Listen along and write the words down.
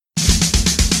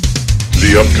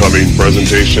The upcoming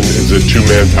presentation is a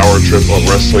two-man power trip of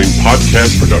wrestling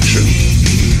podcast production.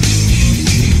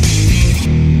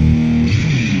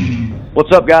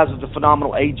 What's up, guys? It's the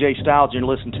phenomenal AJ Styles, and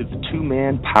you're listening to the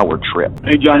two-man power trip.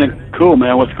 Hey, Johnny. Cool,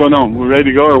 man. What's going on? We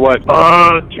ready to go or what?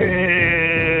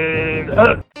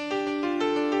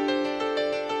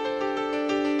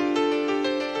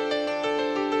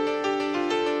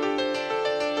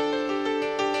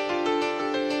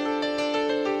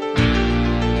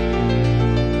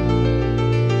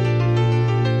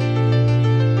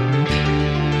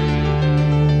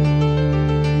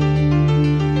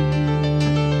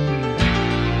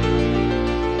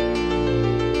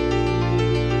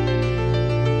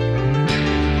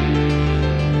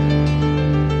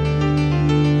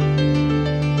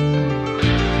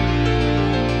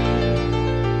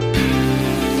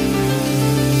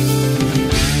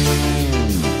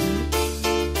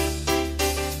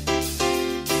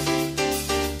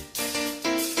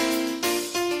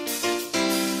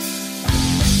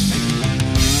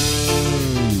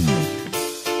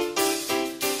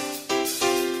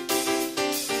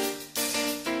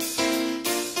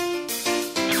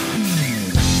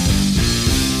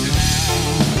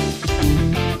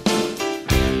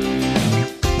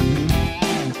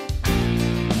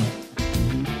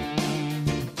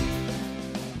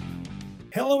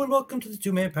 Welcome to the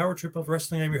two-man power trip of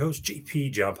wrestling. I'm your host,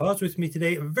 JP John Paz. With me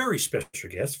today, a very special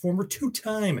guest, former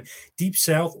two-time Deep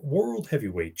South World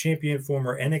Heavyweight Champion,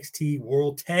 former NXT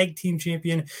World Tag Team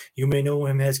Champion. You may know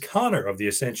him as Connor of the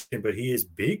Ascension, but he is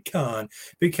Big Con.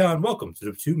 Big Con, welcome to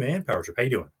the two-man power trip. How you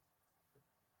doing?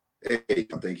 Hey,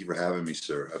 thank you for having me,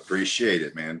 sir. I appreciate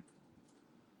it, man.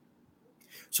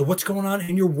 So what's going on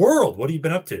in your world? What have you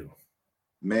been up to?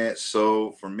 Man,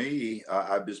 so for me,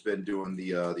 I've just been doing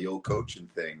the old coaching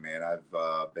thing, man.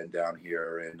 I've been down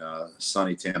here in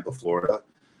sunny Tampa, Florida,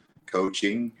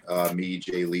 coaching. Me,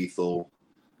 Jay Lethal,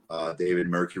 David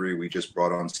Mercury. We just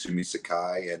brought on Sumi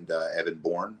Sakai and Evan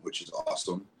Bourne, which is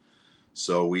awesome.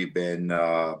 So we've been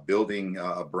building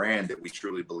a brand that we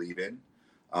truly believe in.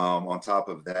 On top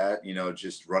of that, you know,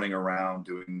 just running around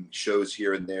doing shows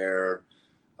here and there,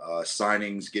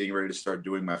 signings, getting ready to start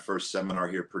doing my first seminar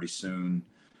here pretty soon.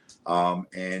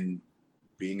 And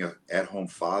being an at-home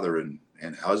father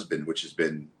and husband, which has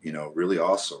been, you know, really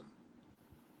awesome.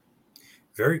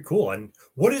 Very cool. And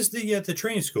what is the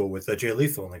training school with Jay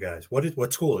Lethal and the guys?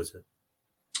 What school is it?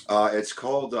 It's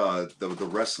called the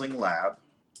Wrestling Lab,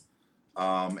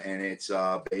 and it's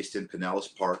based in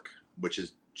Pinellas Park, which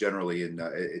is generally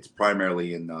it's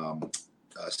primarily in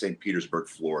St. Petersburg,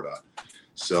 Florida.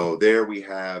 So there we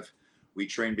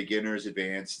train beginners,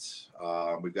 advanced.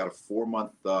 We've got a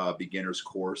 4-month beginners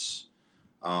course.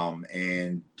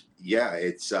 And yeah,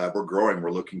 it's we're growing.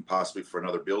 We're looking possibly for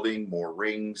another building, more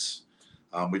rings.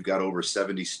 We've got over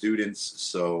 70 students.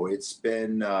 So it's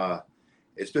been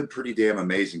pretty damn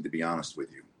amazing, to be honest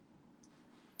with you.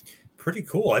 Pretty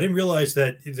cool. I didn't realize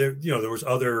that there was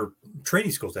other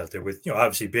training schools out there with,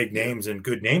 obviously big names and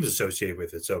good names associated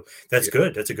with it. So that's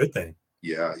good. That's a good thing.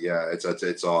 Yeah,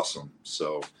 it's awesome.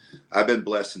 So I've been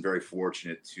blessed and very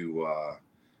fortunate to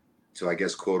I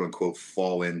guess, quote unquote,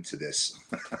 fall into this.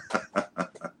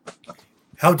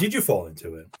 How did you fall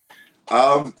into it?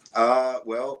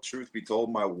 Well, truth be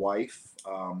told, my wife,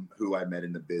 who I met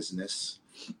in the business,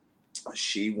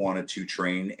 she wanted to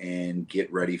train and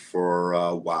get ready for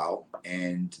WOW.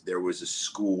 And there was a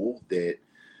school that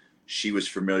she was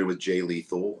familiar with, Jay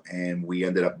Lethal, and we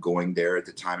ended up going there. At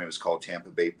the time, it was called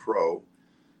Tampa Bay Pro.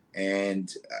 And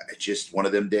just one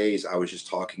of them days, I was just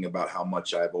talking about how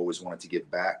much I've always wanted to give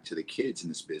back to the kids in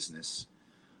this business.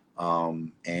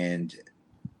 And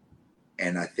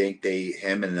I think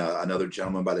him and another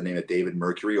gentleman by the name of David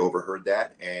Mercury overheard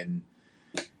that. And,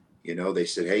 you know, they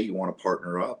said, hey, you want to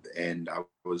partner up? And I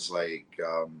was like,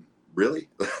 really?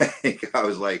 I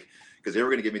was like, because they were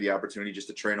going to give me the opportunity just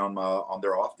to train on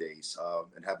their off days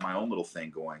and have my own little thing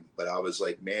going. But I was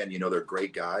like, man, you know, they're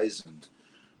great guys. And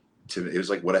it was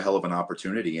like, what a hell of an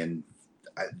opportunity. And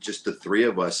just the three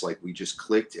of us, like, we just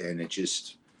clicked, and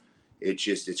it's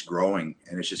growing,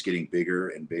 and it's just getting bigger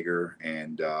and bigger.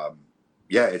 And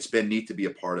yeah, it's been neat to be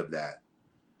a part of that.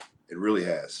 It really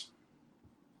has.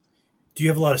 Do you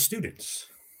have a lot of students?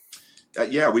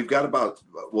 Yeah, we've got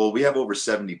we have over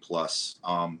 70 plus.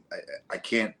 I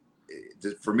can't,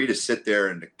 for me to sit there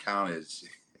and count it's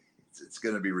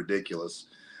going to be ridiculous.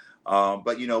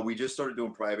 But, you know, we just started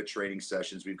doing private training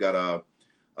sessions. We've got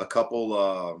a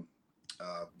couple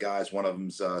guys. One of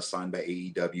them's signed by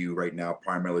AEW right now,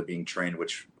 primarily being trained,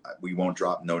 which we won't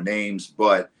drop no names.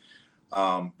 But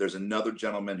there's another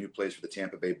gentleman who plays for the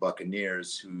Tampa Bay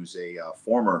Buccaneers, who's a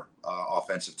former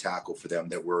offensive tackle for them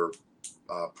that we're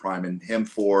priming him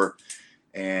for.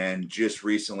 And just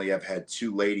recently, I've had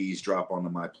 2 ladies drop onto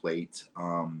my plate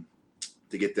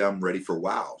to get them ready for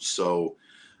WOW. So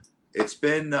it's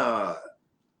been, I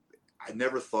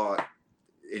never thought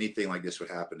anything like this would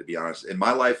happen, to be honest. In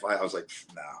my life, I was like,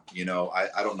 nah,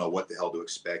 I don't know what the hell to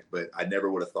expect, but I never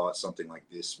would have thought something like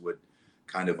this would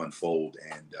kind of unfold.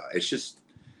 And it's just,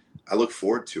 I look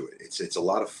forward to it. It's a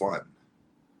lot of fun.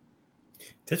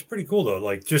 That's pretty cool though.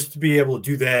 Like just to be able to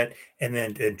do that and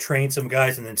then train some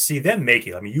guys and then see them make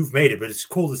it. I mean, you've made it, but it's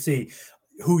cool to see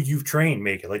who you've trained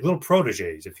make it, like little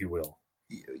proteges, if you will.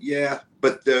 Yeah,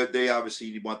 but they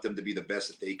obviously want them to be the best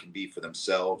that they can be for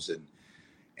themselves, and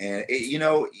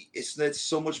it's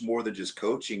so much more than just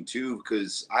coaching too.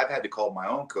 Because I've had to call my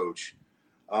own coach,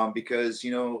 because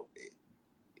you're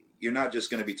not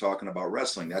just going to be talking about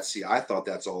wrestling. I thought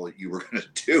that's all you were going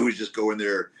to do is just go in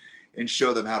there and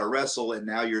show them how to wrestle, and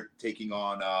now you're taking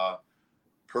on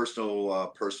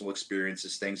personal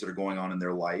experiences, things that are going on in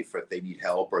their life, if they need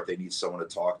help or if they need someone to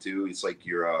talk to. It's like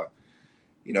you're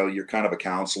kind of a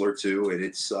counselor too, and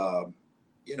it's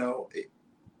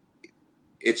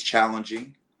it's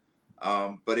challenging,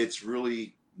 but it's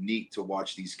really neat to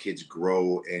watch these kids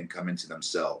grow and come into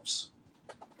themselves.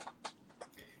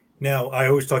 Now, I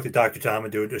always talk to Dr. Tom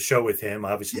and do a show with him.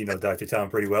 Obviously, you know Dr.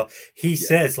 Tom pretty well. He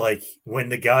says, like, when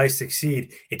the guys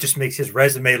succeed, it just makes his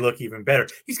resume look even better.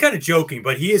 He's kind of joking,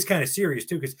 but he is kind of serious,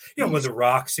 too, because, when The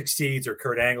Rock succeeds or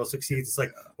Kurt Angle succeeds, it's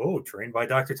like, oh, trained by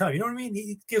Dr. Tom. You know what I mean?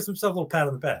 He gives himself a little pat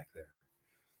on the back there.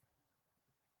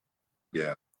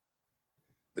 Yeah.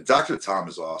 But Dr. Tom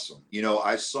is awesome.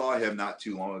 I saw him not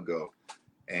too long ago,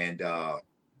 and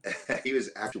he was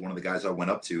actually one of the guys I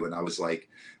went up to, and I was like,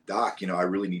 Doc, I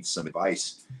really need some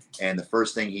advice. And the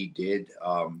first thing he did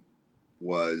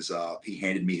was he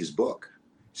handed me his book.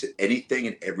 He said, anything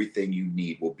and everything you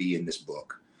need will be in this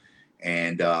book.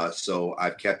 And so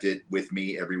I've kept it with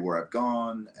me everywhere I've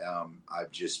gone.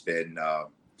 I've just been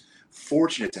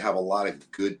fortunate to have a lot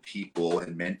of good people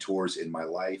and mentors in my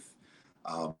life.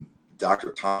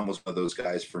 Dr. Tom was one of those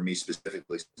guys for me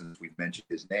specifically, since we've mentioned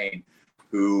his name,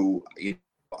 who,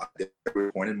 at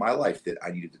every point in my life that I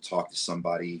needed to talk to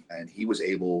somebody, and he was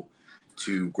able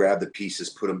to grab the pieces,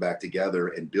 put them back together,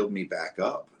 and build me back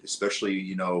up,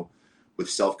 especially, with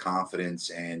self-confidence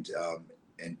and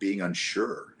being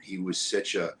unsure. He's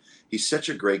such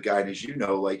a great guy. And as you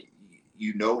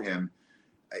know him,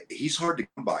 he's hard to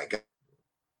come by.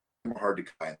 Hard to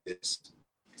find this.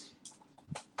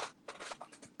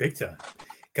 Big time.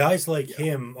 Guys like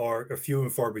him are a few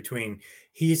and far between.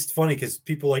 He's funny because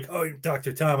people are like, oh,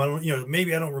 Dr. Tom, I don't,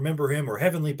 maybe I don't remember him, or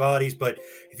Heavenly Bodies. But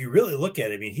if you really look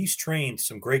at it, I mean, he's trained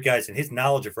some great guys, and his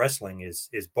knowledge of wrestling is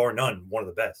bar none one of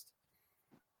the best.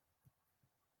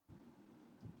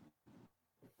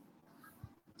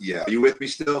 Yeah. Are you with me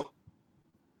still?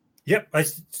 Yep.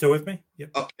 Still with me?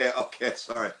 Yep. Okay.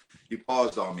 Sorry. You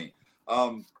paused on me.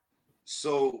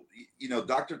 So,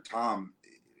 Dr. Tom,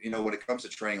 when it comes to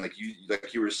training, like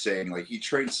you were saying, like he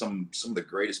trained some of the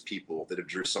greatest people that have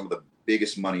drew some of the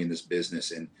biggest money in this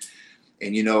business. And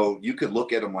you could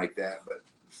look at him like that. But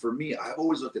for me, I've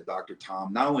always looked at Dr.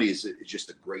 Tom, not only is it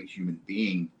just a great human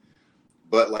being,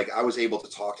 but like I was able to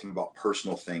talk to him about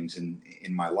personal things in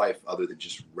my life other than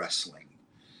just wrestling.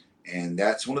 And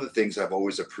that's one of the things I've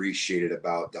always appreciated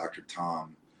about Dr.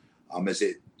 Tom. Is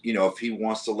it, if he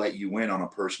wants to let you in on a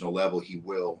personal level, he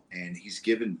will. And he's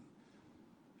given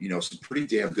some pretty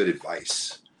damn good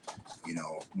advice.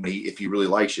 If he really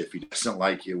likes you, if he doesn't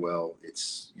like you, well,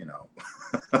 it's,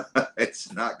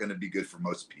 it's not going to be good for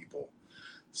most people.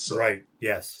 So, right.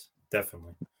 Yes,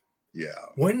 definitely. Yeah.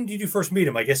 When did you first meet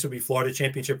him? I guess it would be Florida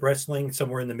Championship Wrestling,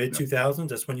 somewhere in the mid 2000s.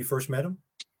 That's when you first met him?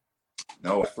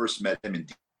 No, I first met him in.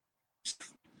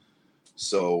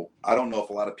 So I don't know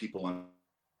if a lot of people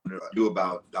knew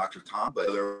about Dr. Tom, but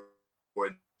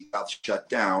when he got shut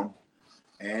down,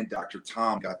 and Dr.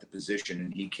 Tom got the position,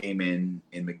 and he came in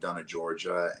McDonough,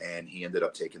 Georgia, and he ended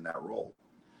up taking that role.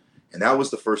 And that was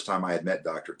the first time I had met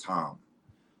Dr. Tom.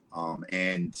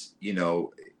 And,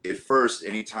 at first,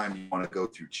 anytime you want to go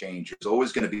through change, there's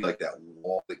always going to be like that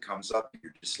wall that comes up.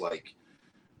 You're just like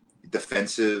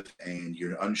defensive, and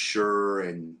you're unsure.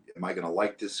 And am I going to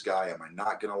like this guy? Am I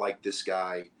not going to like this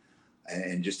guy?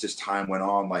 And just as time went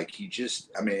on, like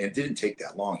it didn't take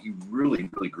that long. He really,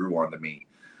 really grew onto me.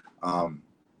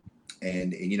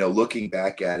 And looking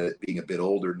back at it, being a bit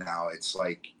older now, it's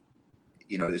like,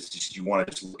 it's just, you want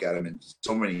to just look at him in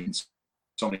so many ways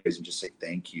and just say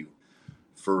thank you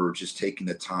for just taking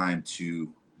the time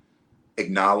to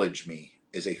acknowledge me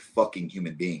as a fucking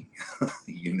human being,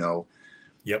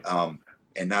 Yep.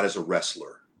 And not as a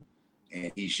wrestler.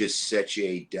 And he's just such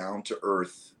a down to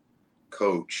earth,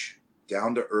 coach,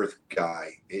 down to earth guy.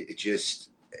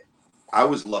 I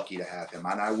was lucky to have him,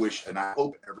 and I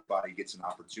hope everybody gets an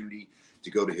opportunity to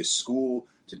go to his school,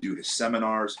 to do his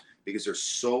seminars, because there's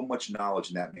so much knowledge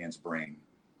in that man's brain.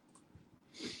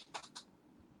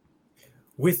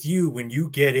 With you, when you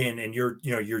get in and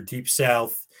you're Deep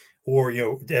South or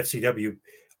FCW,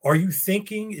 are you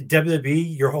thinking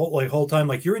WWE your whole time,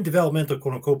 like you're in developmental,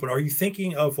 quote unquote, but are you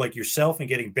thinking of like yourself and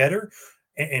getting better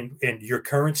and your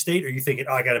current state? Or are you thinking,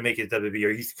 I got to make it WWE?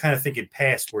 Are you kind of thinking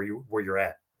past where you're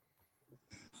at?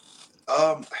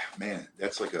 Man,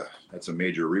 that's a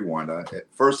major rewind.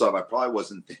 First off, I probably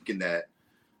wasn't thinking that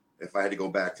if I had to go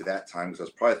back to that time, because I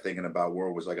was probably thinking about where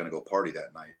was I going to go party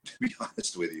that night, to be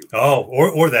honest with you. Oh,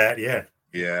 or that. Yeah.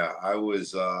 Yeah. I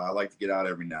like to get out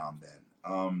every now and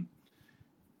then.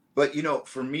 But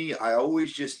for me, I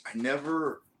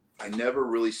never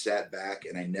really sat back,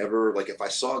 and I never, like, if I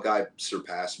saw a guy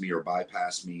surpass me or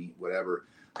bypass me, whatever,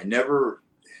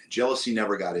 jealousy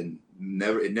never got in.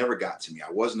 It never got to me.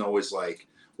 I wasn't always like,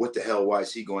 what the hell, why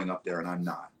is he going up there and I'm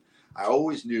not? I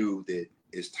always knew that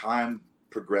as time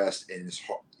progressed, and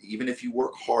even if you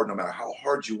work hard, no matter how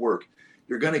hard you work,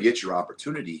 you're going to get your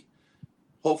opportunity,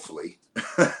 hopefully.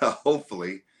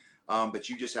 But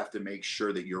you just have to make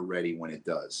sure that you're ready when it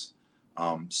does.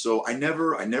 So I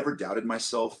never doubted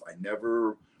myself. I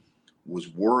never was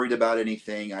worried about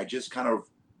anything. I just kind of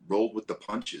rolled with the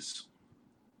punches.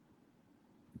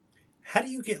 How do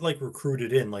you get like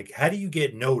recruited in? Like, how do you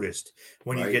get noticed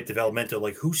when you get developmental?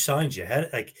 Like, who signs you? How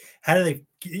do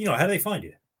they find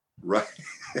you? Right.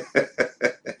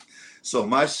 So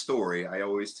my story, I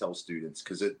always tell students,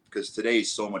 because today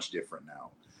is so much different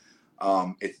now.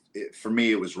 For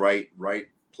me, it was right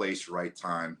place, right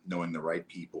time, knowing the right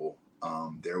people. I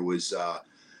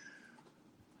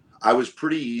was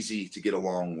pretty easy to get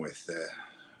along with.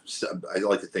 I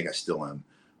like to think I still am.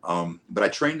 But I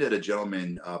trained at a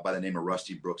gentleman by the name of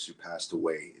Rusty Brooks, who passed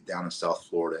away down in South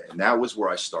Florida. And that was where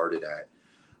I started at.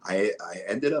 I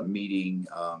ended up meeting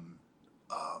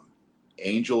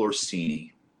Angel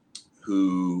Orsini,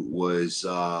 who was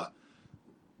up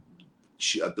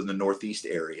in the Northeast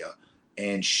area.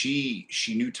 And she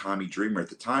knew Tommy Dreamer. At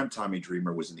the time, Tommy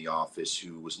Dreamer was in the office,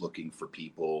 who was looking for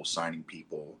people, signing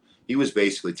people. He was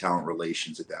basically talent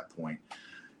relations at that point.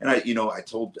 And I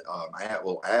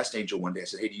asked Angel one day, I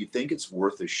said, hey, do you think it's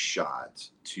worth a shot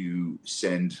to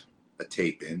send a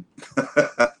tape in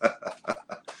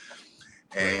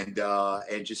and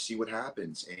just see what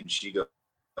happens? And she goes,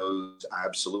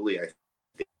 absolutely. I think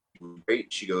it was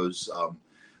great. She goes,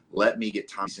 let me get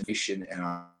Tommy's information and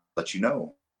I'll let you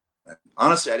know.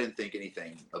 Honestly, I didn't think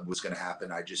anything was going to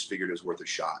happen. I just figured it was worth a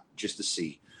shot just to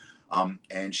see.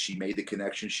 And she made the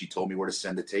connection. She told me where to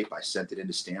send the tape. I sent it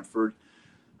into Stanford.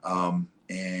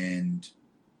 And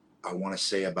I want to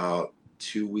say about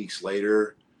 2 weeks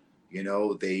later,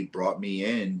 they brought me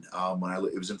in.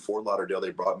 It was in Fort Lauderdale,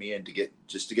 they brought me in to get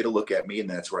a look at me, and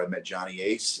that's where I met Johnny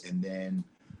Ace. And then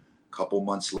a couple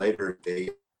months later, they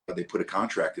put a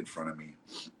contract in front of me.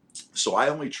 So I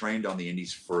only trained on the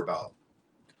Indies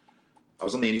I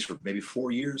was on the Indies for maybe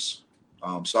 4 years.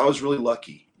 So I was really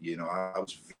lucky. I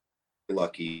was very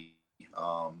lucky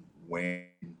or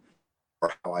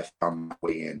how I found my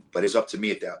way in. But it's up to me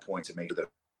at that point to make sure that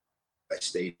I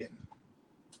stayed in.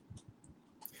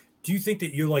 Do you think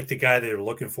that you're like the guy that they're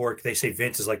looking for? They say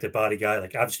Vince is like the body guy.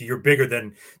 Like, obviously you're bigger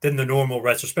than the normal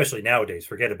wrestler, especially nowadays.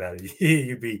 Forget about it.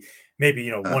 You'd be maybe,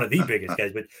 one of the biggest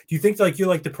guys. But do you think like you're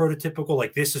like the prototypical,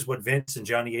 like this is what Vince and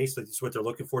Johnny Ace, like this is what they're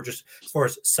looking for, just as far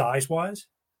as size wise?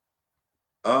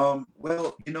 Well,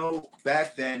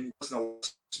 back then it wasn't a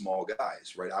small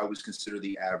guys, right? I was considered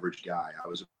the average guy. I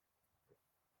was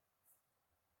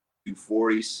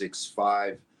 240,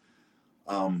 6'5",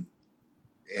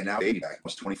 and now I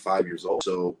was 25 years old.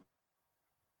 So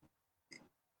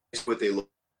it's what they look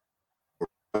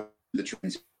for the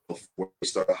transition before they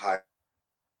started hiring,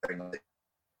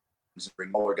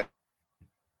 bring more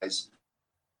guys.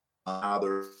 Now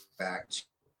they're back to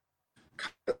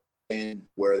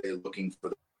where they're looking for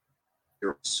the.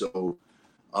 So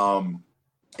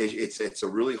it's a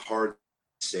really hard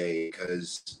to say,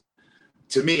 because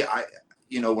to me,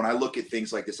 when I look at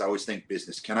things like this, I always think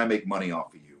business. Can I make money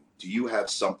off of you? Do you have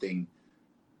something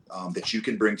that you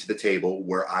can bring to the table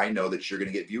where I know that you're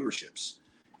going to get viewerships?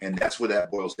 And that's what that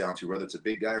boils down to, whether it's a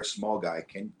big guy or small guy.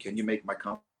 Can you make my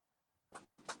company?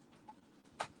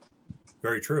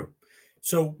 Very true.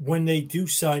 So when they do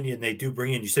sign you and they do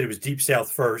bring in, you said it was Deep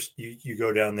South first. You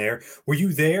go down there. Were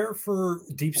you there for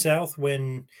Deep South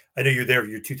when, I know you're there,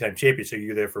 you're two-time champion, so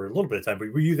you're there for a little bit of time,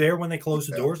 but were you there when they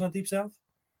closed the doors on Deep South?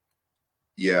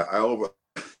 Yeah,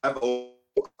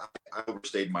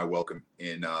 overstayed my welcome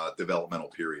in developmental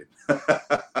period.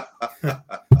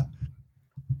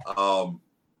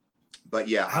 But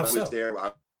yeah, How I was so? there.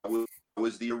 I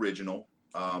was the original.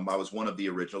 I was one of the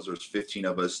originals. There's 15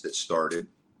 of us that started,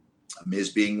 Miz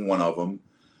being one of them.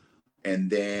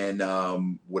 And then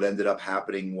what ended up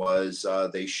happening was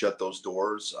they shut those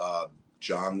doors.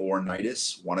 John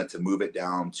Laurinaitis wanted to move it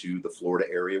down to the Florida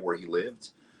area where he lived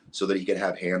so that he could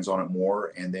have hands on it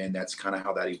more. And then that's kind of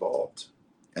how that evolved.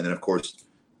 And then, of course,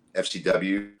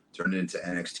 FCW turned it into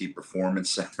NXT Performance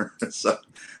Center. So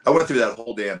I went through that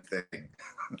whole damn thing.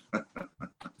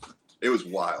 It was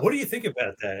wild. What do you think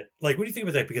about that? Like, what do you think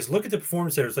about that? Because look at the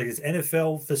Performance Center. It's like this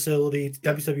NFL facility,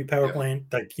 WWE power plant,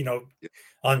 like,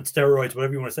 on steroids,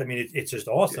 whatever you want to say. I mean, it's just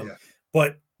awesome.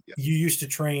 But you used to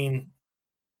train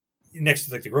next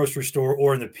to like the grocery store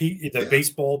or in the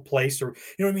baseball place, or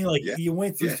you know what I mean? Like you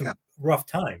went through some rough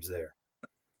times there.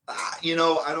 I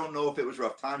don't know if it was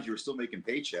rough times. You were still making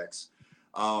paychecks.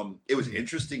 It was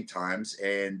interesting times,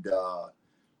 and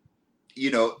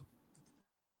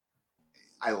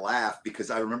I laugh because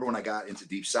I remember when I got into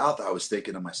Deep South, I was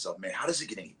thinking to myself, man, how does it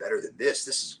get any better than this?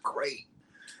 This is great.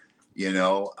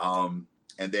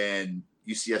 And then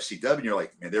you see FCW and you're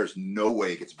like, man, there's no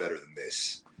way it gets better than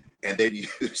this. And then you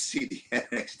see the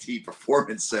NXT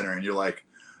Performance Center and you're like,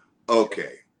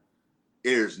 okay,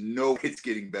 there's no way it's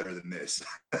getting better than this.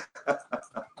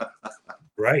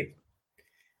 Right.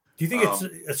 Do you think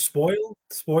it's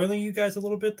spoiling you guys a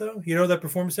little bit though? That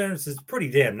Performance Center is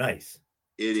pretty damn nice.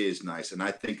 It is nice. And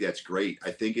I think that's great.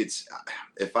 I think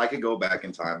if I could go back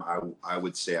in time, I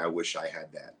would say I wish I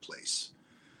had that place.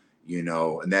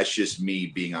 And that's just me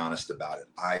being honest about it.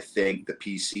 I think the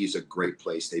PC is a great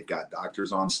place. They've got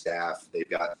doctors on staff. They've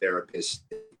got therapists.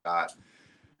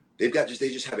 They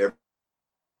just have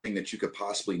everything that you could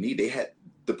possibly need. They had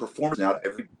the performance now,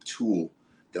 every tool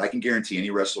that I can guarantee any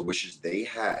wrestler wishes they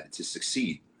had to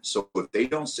succeed. So if they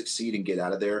don't succeed and get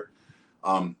out of there,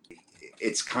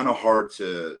 it's kind of hard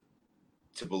to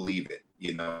believe it.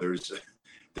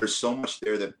 There's so much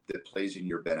there that plays in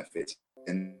your benefits.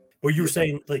 And well, you were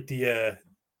saying like it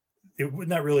was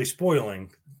not really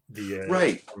spoiling the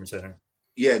right Performance Center.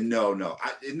 Yeah, no.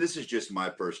 And this is just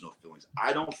my personal feelings.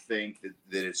 I don't think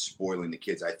that it's spoiling the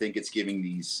kids. I think it's giving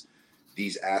these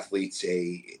athletes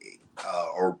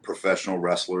or professional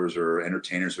wrestlers or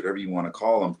entertainers, whatever you want to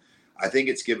call them. I think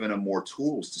it's given them more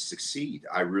tools to succeed.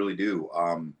 I really do.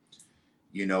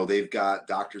 They've got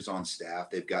doctors on staff.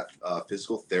 They've got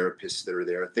physical therapists that are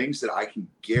there. Things that I can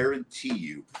guarantee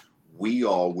you we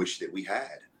all wish that we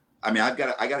had. I mean, I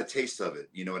got a taste of it.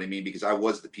 You know what I mean? Because I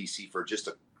was the PC for just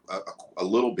a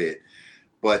little bit,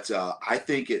 but I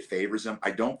think it favors them.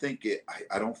 I don't think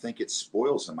it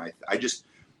spoils them.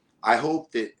 I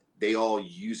hope that they all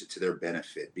use it to their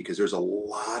benefit because there's a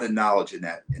lot of knowledge in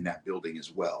that building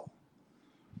as well.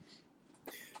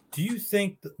 Do you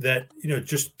think that,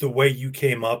 just the way you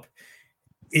came up,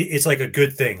 it's like a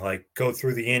good thing, like go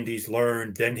through the indies,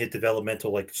 learn, then hit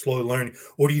developmental, like slowly learn?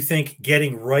 Or do you think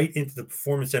getting right into the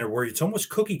Performance Center where it's almost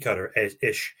cookie cutter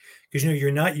ish? Because,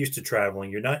 you're not used to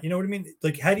traveling. You're not, you know what I mean?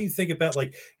 Like, how do you think about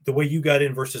like the way you got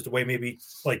in versus the way maybe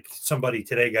like somebody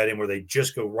today got in where they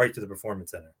just go right to the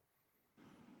Performance Center?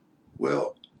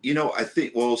 Well, I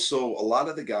think, so a lot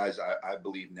of the guys I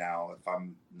believe now, if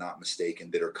I'm not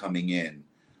mistaken, that are coming in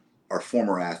are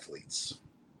former athletes,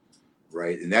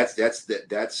 right? And that's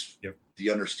the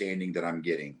understanding that I'm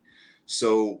getting.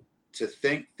 So to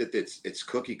think that it's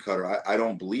cookie cutter, I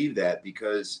don't believe that,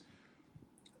 because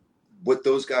what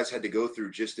those guys had to go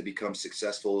through just to become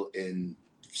successful in,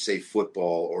 say,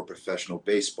 football or professional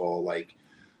baseball, like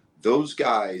those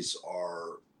guys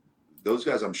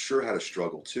I'm sure had a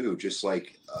struggle too, just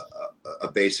like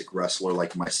a basic wrestler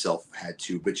like myself had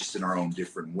to, but just in our own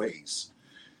different ways.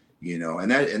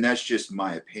 And that's just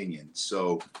my opinion.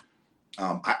 So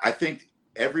I think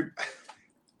I'm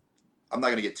not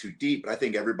going to get too deep, but I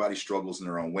think everybody struggles in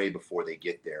their own way before they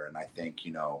get there. And I think,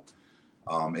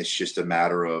 it's just a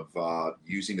matter of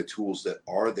using the tools that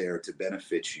are there to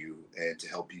benefit you and to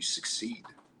help you succeed.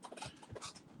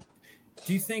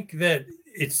 Do you think that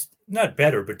it's not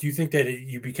better, but do you think that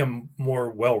you become more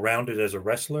well-rounded as a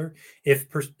wrestler if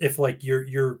like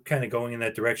you're kind of going in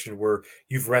that direction where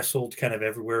you've wrestled kind of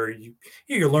everywhere,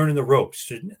 you're learning the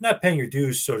ropes, not paying your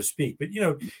dues, so to speak, but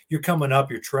you're coming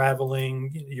up, you're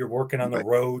traveling, you're working on the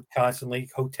road constantly,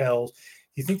 hotels.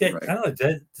 Do you think that, I don't know,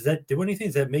 does that do anything?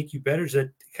 Does that make you better? Does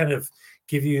that kind of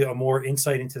give you a more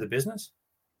insight into the business?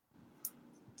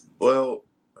 Well,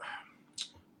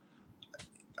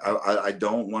 I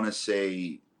don't want to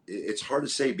say it's hard to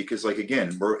say because, like,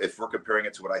 again, if we're comparing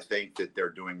it to what I think that they're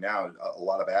doing now, a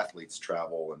lot of athletes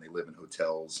travel and they live in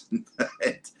hotels,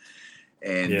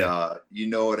 and you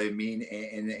know what I mean.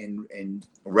 And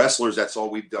wrestlers, that's all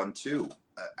we've done too.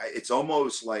 It's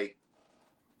almost like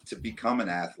to become an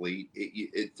athlete,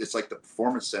 it's like the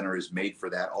Performance Center is made for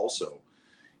that also.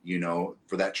 You know,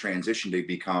 for that transition to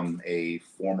become a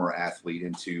former athlete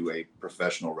into a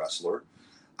professional wrestler.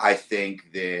 I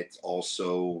think that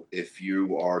also if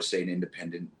you are, say, an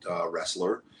independent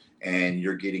wrestler and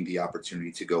you're getting the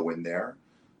opportunity to go in there,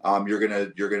 you're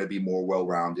gonna be more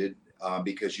well-rounded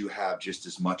because you have just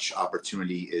as much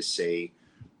opportunity as, say,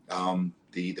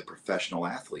 the professional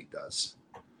athlete does.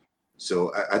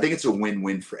 So I think it's a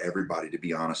win-win for everybody, to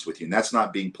be honest with you. And that's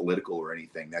not being political or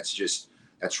anything.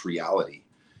 That's reality.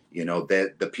 You know,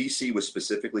 that the PC was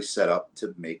specifically set up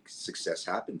to make success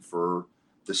happen for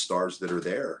the stars that are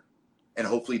there. And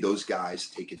hopefully those guys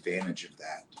take advantage of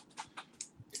that.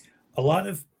 A lot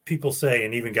of people say,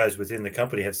 and even guys within the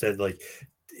company have said, like,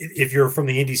 if you're from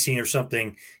the indie scene or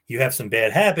something, you have some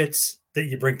bad habits that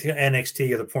you bring to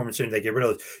NXT or the Performance Center, they get rid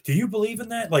of those. Do you believe in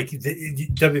that? Like,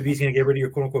 WWE is going to get rid of your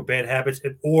quote unquote bad habits,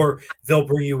 or they'll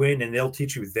bring you in and they'll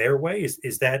teach you their way?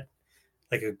 Is that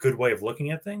like a good way of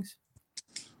looking at things?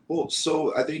 Well,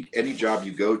 so I think any job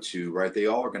you go to, right, they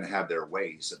all are going to have their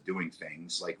ways of doing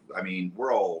things. Like, I mean,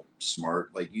 we're all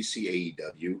smart. Like, you see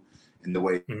AEW and the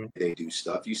way they do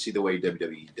stuff. You see the way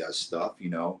WWE does stuff, you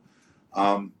know.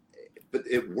 But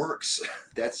it works.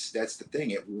 That's the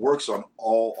thing. It works on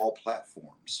all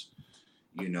platforms.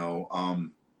 You know,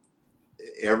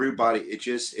 everybody. It's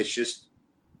just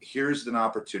here's an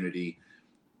opportunity.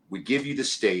 We give you the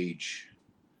stage.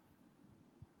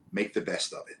 Make the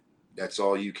best of it. That's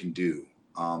all you can do.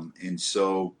 And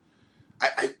so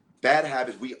I bad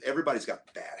habits, everybody's got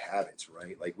bad habits,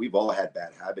 right? Like, we've all had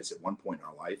bad habits at one point in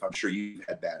our life. I'm sure you've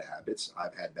had bad habits.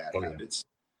 I've had bad habits,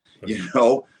 you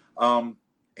know?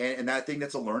 And I think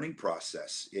that's a learning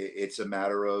process. It's a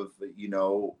matter of, you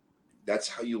know, that's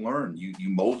how you learn. You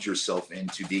mold yourself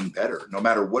into being better, no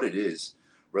matter what it is,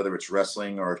 whether it's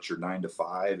wrestling or it's your 9 to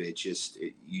 5,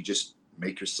 you just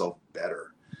make yourself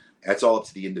better. That's all up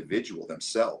to the individual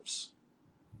themselves.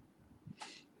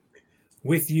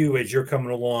 With you, as you're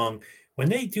coming along, when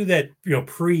they do that, you know,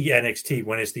 pre-NXT,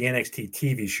 when it's the NXT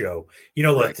TV show, you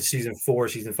know, like the season 4,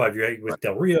 season 5, you're with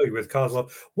Del Rio, you're with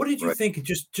Kozlov. What did you think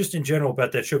just in general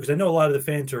about that show? Because I know a lot of the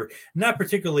fans are not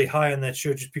particularly high on that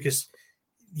show just because,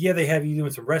 yeah, they have you doing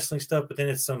some wrestling stuff, but then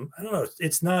it's some, I don't know,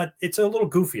 it's a little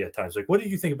goofy at times. Like, what did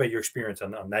you think about your experience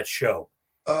on that show?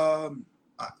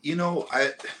 You know,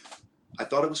 I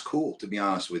thought it was cool, to be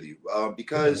honest with you,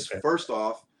 because first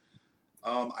off,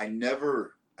 I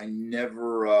never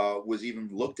was even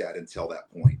looked at until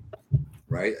that point,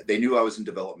 right? They knew I was in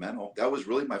developmental. That was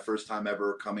really my first time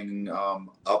ever coming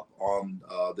up on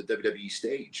the WWE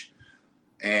stage.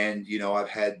 And, you know, I've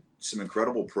had some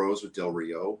incredible pros with Del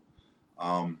Rio,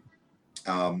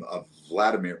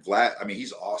 Vladimir. I mean,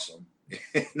 he's awesome.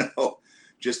 You know,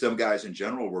 just them guys in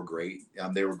general were great.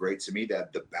 They were great to me.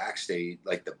 That the backstage,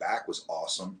 like the back was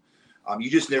awesome.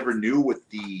 You just never knew what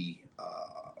the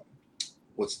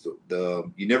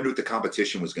you never knew what the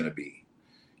competition was going to be,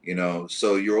 you know,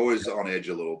 so you're always on edge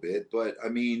a little bit. But I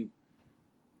mean,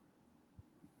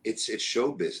 it's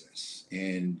show business,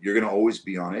 and you're going to always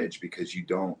be on edge because you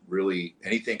don't really,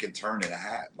 anything can turn in a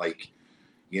hat. Like,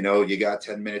 you know, you got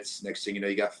 10 minutes, next thing you know,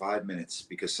 you got 5 minutes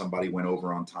because somebody went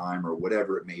over on time or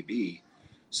whatever it may be.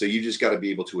 So you just got to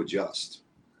be able to adjust.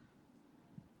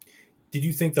 Did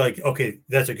you think, like, okay,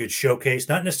 that's a good showcase?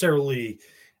 Not necessarily,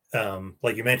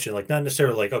 like you mentioned, like not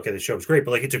necessarily like, okay, the show was great,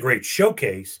 but like it's a great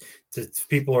showcase to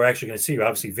people are actually going to see.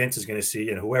 Obviously, Vince is going to see,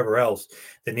 and whoever else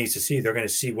that needs to see, they're going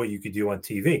to see what you could do on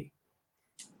TV.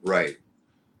 Right.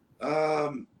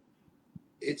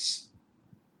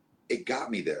 It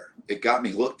got me there. It got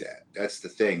me looked at. That's the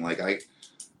thing. Like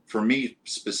for me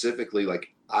specifically,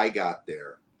 like I got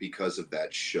there because of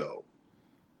that show.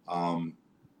 And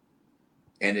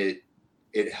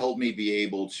it helped me be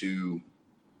able to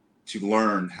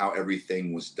learn how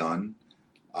everything was done,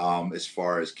 as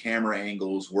far as camera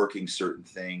angles, working certain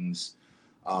things.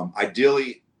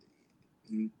 Ideally,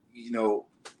 you know,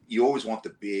 you always want the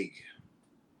big,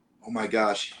 oh my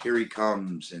gosh, here he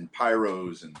comes, and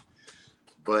pyros,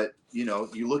 but you know,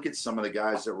 you look at some of the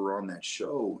guys that were on that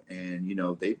show, and you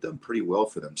know, they've done pretty well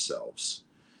for themselves.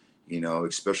 You know,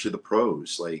 especially the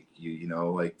pros, like you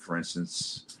know, like for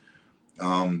instance,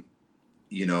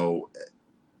 you know,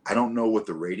 I don't know what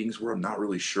the ratings were. I'm not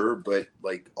really sure, but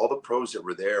like all the pros that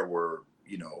were there were,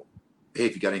 you know, hey,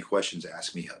 if you got any questions,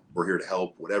 ask me. We're here to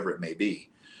help, whatever it may be.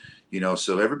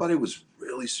 So everybody was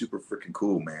really super freaking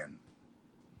cool, man.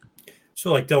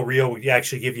 So like Del Rio would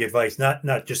actually give you advice,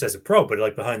 not just as a pro, but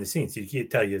like behind the scenes. He'd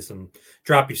tell you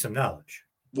drop you some knowledge.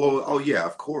 Well, oh yeah,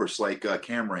 of course. Like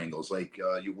camera angles, like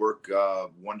you work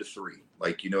 1 to 3,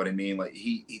 like, you know what I mean? Like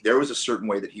there was a certain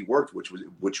way that he worked,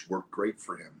 which worked great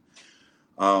for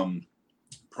him.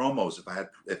 Promos,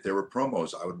 if there were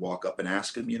promos, I would walk up and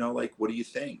ask him, like, what do you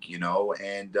think? And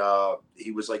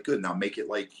he was like, good, now make it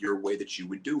like your way that you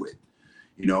would do it.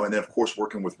 And then of course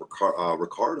working with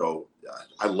Ricardo,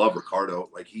 I love Ricardo.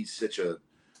 Like he's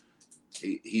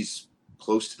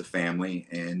close to the family,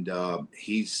 and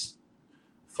he's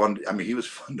fun. I mean, he was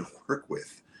fun to work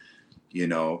with,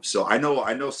 So I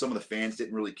know some of the fans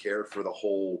didn't really care for the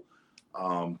whole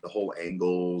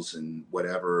angles and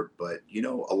whatever, but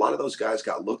a lot of those guys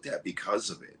got looked at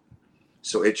because of it.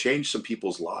 So it changed some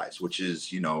people's lives, which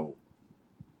is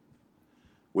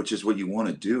what you want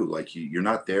to do. Like you're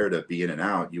not there to be in and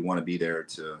out. You want to be there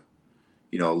to,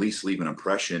 at least leave an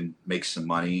impression, make some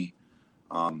money,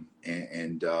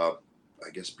 and I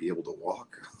guess be able to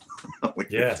walk.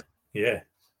 Yeah.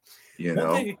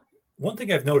 One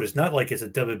thing I've noticed, not like it's a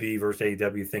WWE versus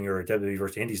AEW thing or a WWE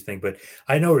versus Indies thing, but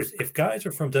I noticed if guys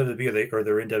are from WWE or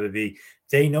they're in WWE,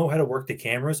 they know how to work the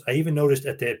cameras. I even noticed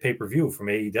at the pay-per-view from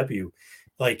AEW,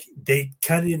 like they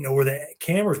kind of didn't know where the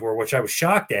cameras were, which I was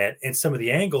shocked at, and some of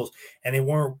the angles, and they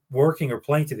weren't working or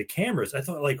playing to the cameras. I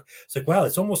thought it's like, wow,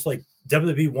 it's almost like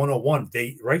WWE 101.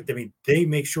 They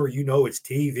make sure it's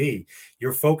TV.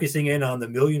 You're focusing in on the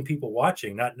million people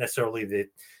watching, not necessarily the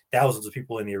thousands of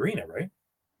people in the arena, right?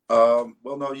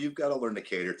 Well, no, you've got to learn to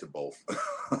cater to both.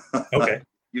 Okay.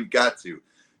 You've got to,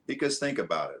 because think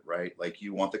about it, right? Like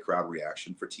you want the crowd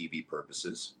reaction for TV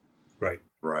purposes. Right.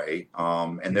 Right.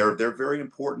 And they're very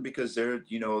important because they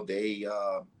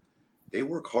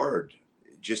work hard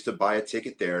just to buy a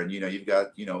ticket there. And, you've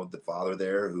got, the father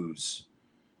there who's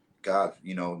God,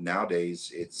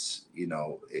 nowadays it's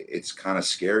kind of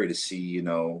scary to see,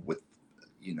 with,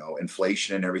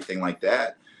 inflation and everything like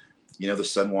that. The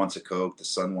son wants a Coke, the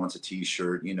son wants a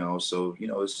T-shirt, so,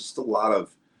 it's just a lot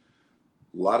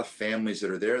of families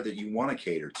that are there that you want to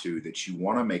cater to, that you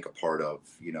want to make a part of,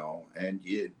 and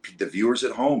the viewers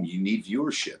at home, you need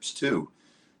viewerships too.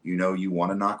 You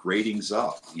want to knock ratings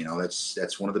up.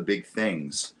 That's one of the big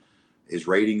things is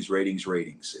ratings.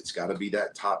 It's got to be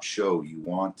that top show. You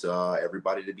want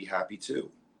everybody to be happy too.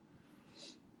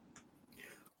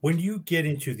 When you get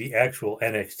into the actual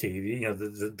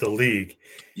NXT, the league,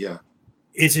 yeah,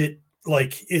 is it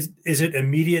like is it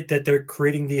immediate that they're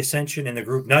creating the Ascension in the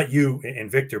group? Not you and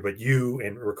Victor, but you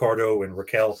and Ricardo and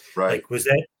Raquel. Right. Like was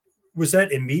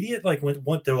that immediate? Like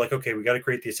when they're like, okay, we got to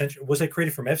create the Ascension. Was that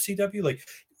created from FCW? Like,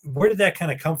 where did that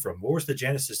kind of come from? What was the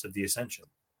genesis of the Ascension?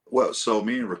 Well, so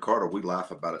me and Ricardo, we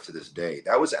laugh about it to this day.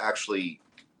 That was actually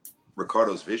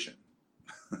Ricardo's vision.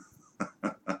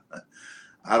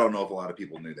 I don't know if a lot of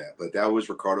people knew that, but that was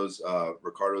Ricardo's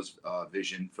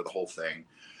vision for the whole thing.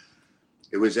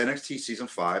 It was NXT season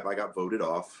 5. I got voted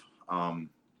off, and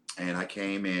I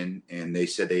came in, and they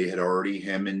said they had already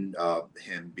him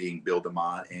being Bill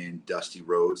DeMott and Dusty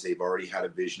Rhodes. They've already had a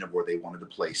vision of where they wanted to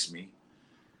place me,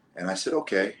 and I said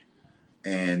okay.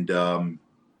 And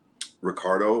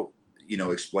Ricardo,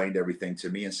 explained everything to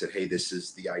me and said, hey, this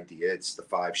is the idea. It's the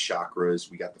 5 chakras.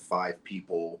 We got the 5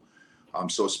 people.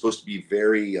 So it's supposed to be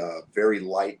very, very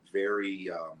light, very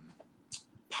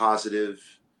positive,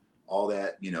 all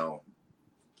that,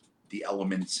 the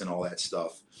elements and all that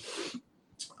stuff.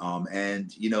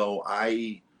 And,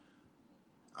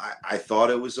 I thought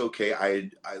it was okay.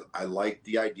 I liked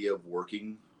the idea of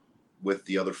working with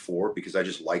the other 4 because I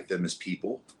just liked them as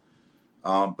people.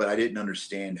 But I didn't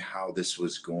understand how this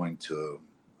was going to,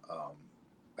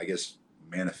 I guess,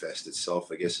 manifest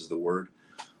itself, I guess is the word.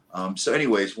 So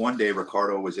anyways, one day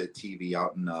Ricardo was at TV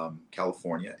out in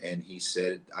California, and he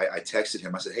said, I texted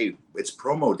him. I said, hey, it's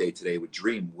promo day today with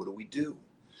Dream. What do we do?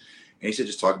 And he said,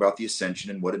 just talk about the Ascension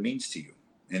and what it means to you.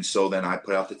 And so then I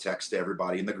put out the text to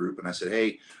everybody in the group, and I said,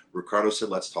 hey, Ricardo said,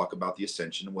 let's talk about the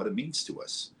Ascension and what it means to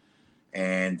us.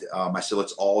 And I said,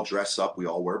 let's all dress up. We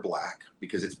all wear black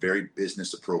because it's very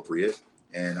business appropriate.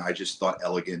 And I just thought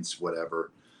elegance,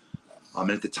 whatever. And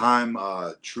at the time,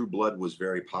 True Blood was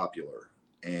very popular.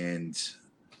 And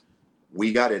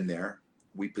we got in there.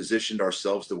 We positioned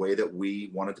ourselves the way that we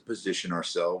wanted to position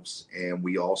ourselves. And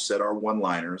we all said our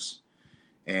one-liners.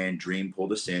 And Dream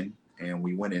pulled us in. And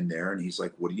we went in there. And he's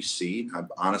like, what do you see?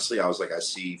 Honestly, I was like, I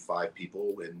see 5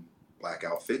 people in black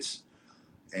outfits.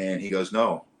 And he goes,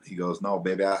 no. He goes, no,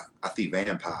 baby, I see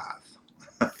vampires.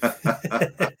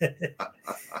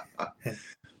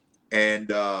 And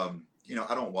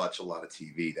I don't watch a lot of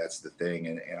TV. That's the thing.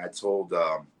 And I told,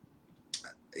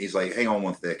 he's like, hang on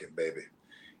one second, baby.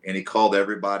 And he called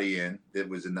everybody in that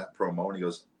was in that promo. And he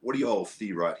goes, what do y'all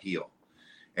Thee-Rot heel?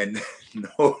 And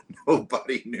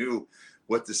nobody knew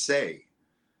what to say.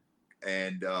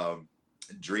 And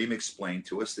Dream explained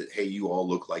to us that, hey, you all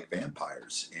look like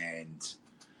vampires. And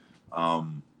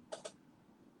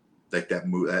like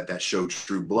that showed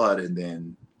True Blood. And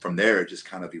then from there, it just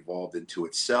kind of evolved into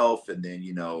itself. And then,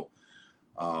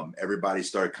 everybody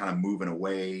started kind of moving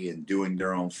away and doing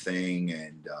their own thing,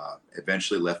 and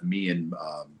eventually left me and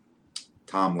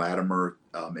Tom Latimer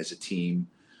as a team.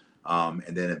 And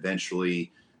then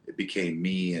eventually it became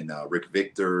me and Rick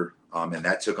Victor, and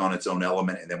that took on its own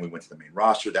element. And then we went to the main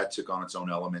roster. That took on its own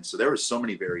element. So there were so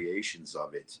many variations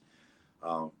of it,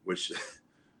 which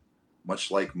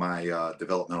much like my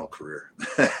developmental career,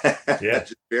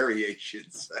 just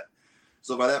variations.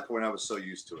 So by that point, I was so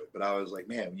used to it. But I was like,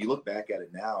 man, when you look back at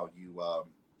it now,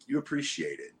 you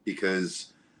appreciate it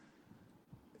because,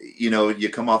 you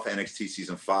come off NXT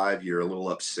season 5, you're a little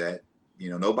upset.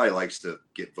 Nobody likes to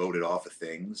get voted off of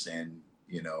things. And,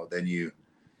 then you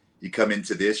come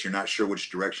into this, you're not sure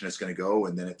which direction it's going to go.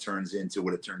 And then it turns into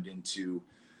what it turned into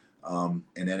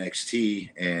in NXT.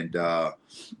 And I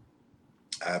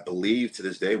believe to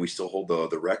this day, we still hold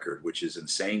the record, which is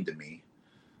insane to me.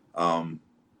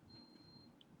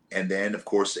 And then, of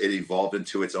course, it evolved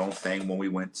into its own thing when we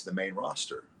went to the main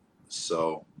roster.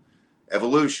 So,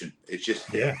 evolution. It's just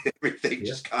everything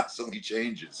just constantly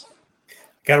changes.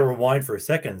 Got to rewind for a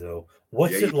second, though.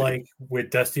 What's it like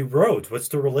with Dusty Rhodes? What's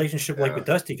the relationship like with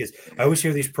Dusty? Because I always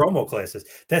hear these promo classes.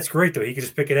 That's great, though. He can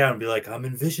just pick it out and be like, I'm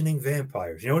envisioning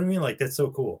vampires. You know what I mean? Like, that's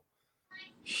so cool.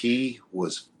 He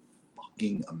was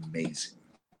fucking amazing.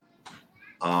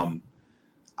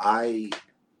 I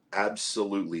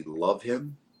absolutely love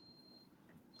him.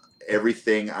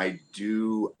 Everything I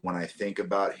do when I think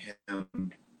about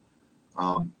him,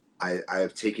 I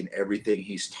have taken everything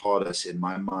he's taught us in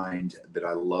my mind that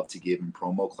I love to give in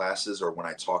promo classes or when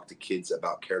I talk to kids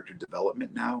about character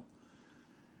development now.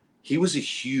 He was a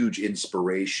huge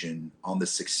inspiration on the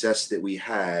success that we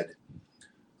had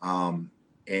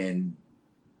in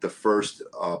the first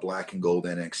Black and Gold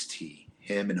NXT,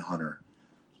 him and Hunter.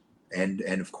 And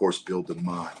of course, Bill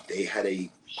DeMott. They had a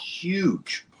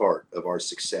huge part of our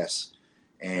success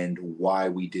and why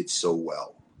we did so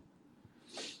well.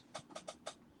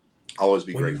 Always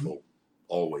be grateful.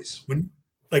 Always.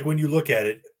 When you look at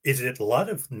it, is it a lot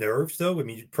of nerves, though? I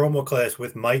mean, promo class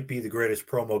with might be the greatest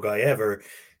promo guy ever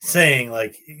saying,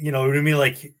 like, you know what I mean?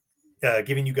 Like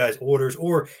giving you guys orders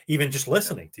or even just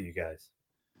listening to you guys.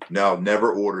 No,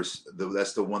 never orders.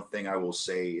 That's the one thing I will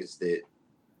say is that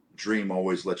Dream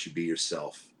always lets you be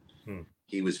yourself.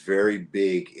 He was very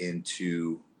big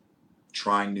into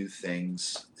trying new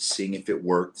things, seeing if it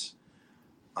worked.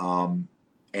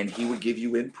 And he would give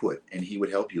you input and he would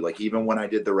help you. Like even when I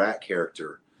did the Rat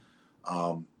character,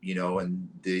 and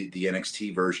the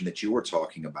NXT version that you were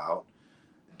talking about,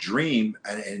 Dream,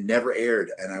 and it never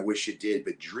aired, and I wish it did,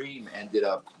 but Dream ended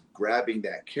up grabbing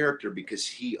that character because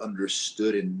he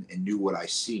understood and knew what I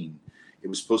seen. It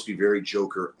was supposed to be very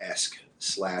Joker-esque /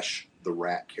 the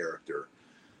Rat character.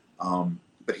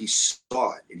 But he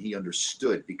saw it and he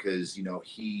understood because,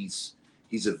 he's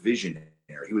a visionary.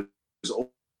 He was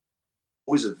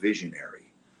always a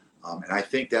visionary. And I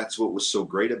think that's what was so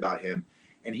great about him.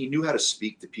 And he knew how to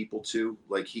speak to people too.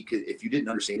 Like he could, if you didn't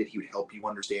understand it, he would help you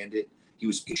understand it. He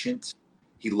was patient.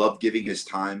 He loved giving his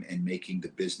time and making the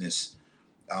business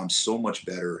so much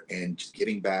better and just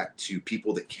giving back to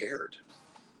people that cared.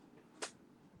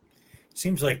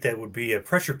 Seems like that would be a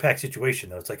pressure-packed situation,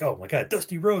 though. It's like, oh my God,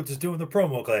 Dusty Rhodes is doing the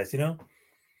promo class, Yeah,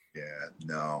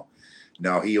 no.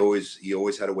 He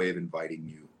always had a way of inviting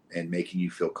you and making you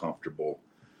feel comfortable.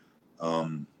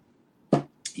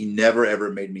 He never ever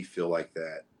made me feel like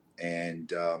that,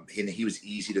 and he was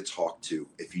easy to talk to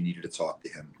if you needed to talk to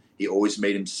him. He always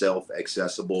made himself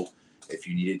accessible if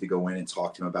you needed to go in and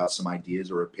talk to him about some ideas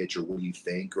or a pitch or what do you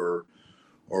think or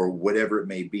whatever it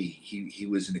may be. He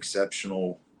was an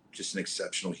exceptional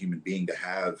human being to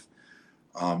have,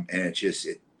 and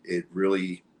it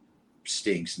really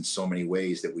stinks in so many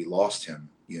ways that we lost him.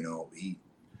 He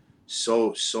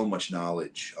so much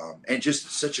knowledge, and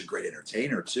just such a great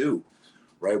entertainer too,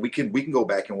 right? We can go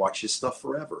back and watch his stuff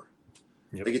forever.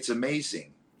 Yep. Like it's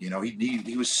amazing.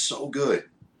 He was so good.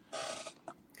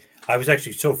 I was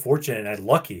actually so fortunate and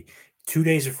lucky 2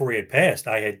 days before he had passed,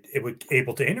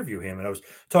 able to interview him, and I was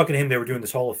talking to him. They were doing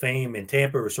this Hall of Fame in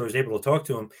Tampa, so I was able to talk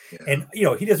to him. Yeah. And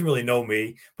he doesn't really know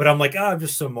me, but I'm like, I'm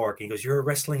just some Mark. He goes, "You're a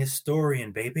wrestling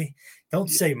historian, baby. Don't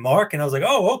say Mark." And I was like,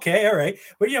 "Oh, okay, all right."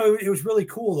 But it was really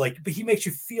cool. Like, but he makes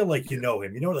you feel like you know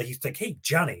him. Like he's like, "Hey,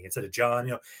 Johnny," instead of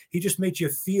John. He just makes you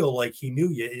feel like he knew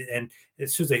you. And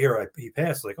as soon as I hear he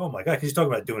passed, like, oh my god, because he's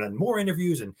talking about doing more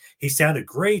interviews, and he sounded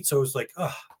great. So it was like,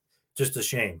 oh, just a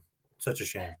shame, such a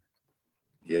shame.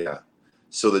 Yeah.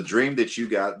 So the dream that you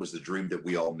got was the dream that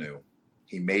we all knew.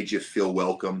 He made you feel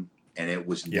welcome, and it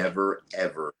was never,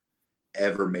 ever,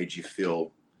 ever made you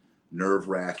feel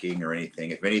nerve-wracking or anything.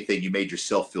 If anything, you made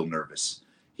yourself feel nervous.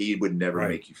 He would never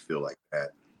make you feel like that.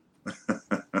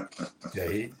 Yeah,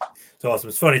 it's awesome.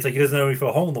 It's funny. It's like he doesn't know me for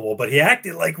a hole in the wall, but he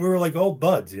acted like we were like old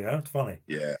buds. It's funny.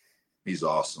 Yeah, he's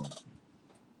awesome.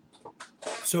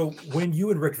 So when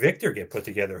you and Rick Victor get put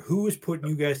together, who is putting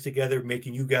you guys together,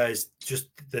 making you guys just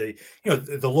the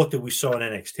look that we saw in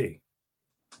NXT?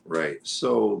 Right.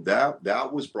 So that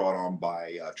was brought on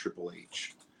by Triple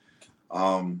H.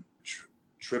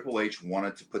 Triple H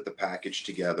wanted to put the package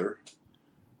together.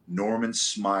 Norman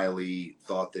Smiley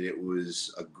thought that it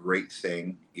was a great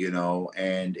thing,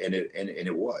 and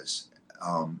it was,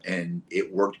 and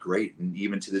it worked great. And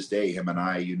even to this day, him and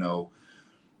I,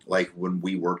 like when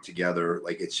we work together,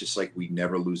 like it's just like we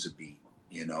never lose a beat,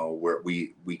 where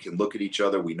we can look at each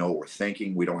other, we know what we're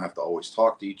thinking. We don't have to always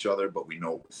talk to each other, but we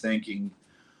know what we're thinking.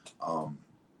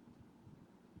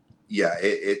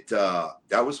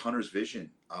 That was Hunter's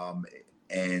vision,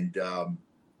 and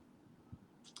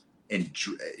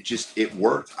it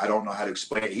worked. I don't know how to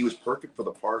explain it. He was perfect for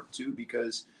the part too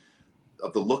because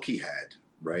of the look he had,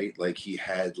 right? Like he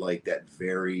had like that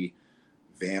very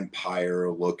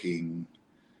vampire looking,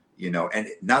 and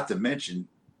not to mention,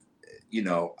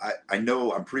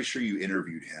 I'm pretty sure you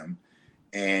interviewed him,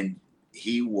 and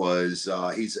he was,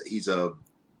 he's a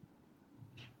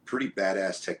pretty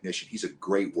badass technician. He's a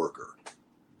great worker.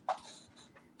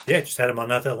 Yeah, just had him on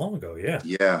not that long ago. Yeah.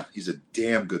 Yeah, he's a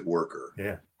damn good worker.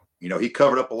 Yeah. He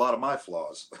covered up a lot of my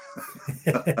flaws.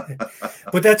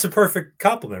 But that's a perfect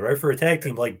compliment, right? For a tag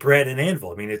team like Brad and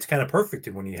Anvil. I mean, it's kind of perfect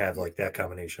when you have like that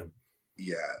combination.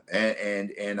 Yeah,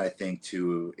 and I think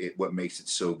too, what makes it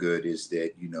so good is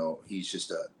that he's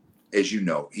just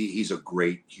he's a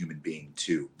great human being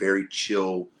too. Very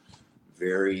chill,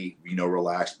 very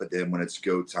relaxed. But then when it's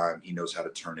go time, he knows how to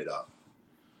turn it up.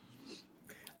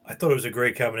 I thought it was a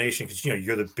great combination because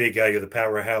you're the big guy, you're the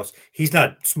powerhouse. He's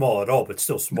not small at all, but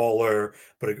still smaller,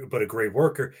 but a great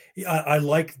worker. I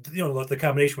like the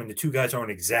combination when the two guys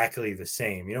aren't exactly the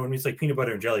same. I mean, it's like peanut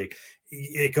butter and jelly.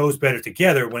 It goes better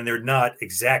together when they're not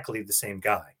exactly the same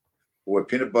guy. Boy,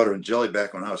 peanut butter and jelly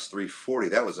back when I was 340,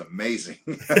 that was amazing.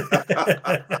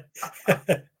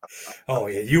 Oh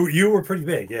yeah, you were pretty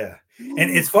big, yeah.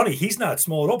 And it's funny, he's not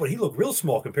small at all, but he looked real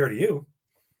small compared to you.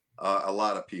 A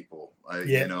lot of people,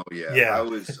 Yeah.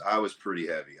 I was pretty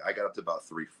heavy. I got up to about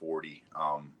 340,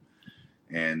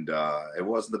 and it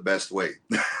wasn't the best weight.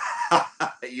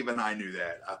 Even I knew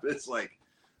that. It's like,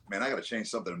 man, I got to change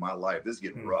something in my life. This is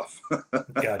getting rough.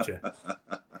 Gotcha.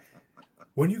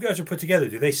 When you guys are put together,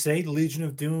 do they say Legion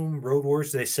of Doom, Road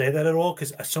Warriors? Do they say that at all?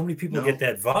 Because so many people get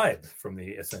that vibe from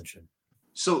the Ascension.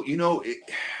 So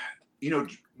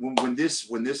when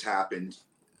this happened.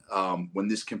 When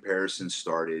this comparison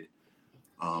started,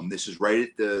 this is right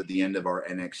at the end of our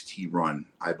NXT run,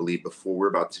 I believe, before we're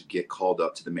about to get called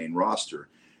up to the main roster.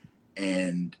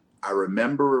 And I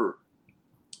remember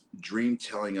Dream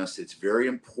telling us it's very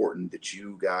important that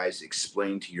you guys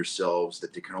explain to yourselves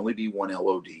that there can only be one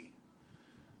LOD,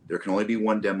 there can only be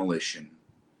one Demolition,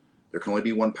 there can only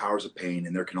be one Powers of Pain,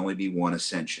 and there can only be one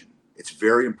Ascension. It's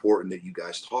very important that you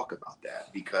guys talk about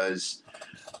that because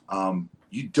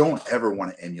you don't ever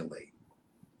want to emulate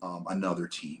another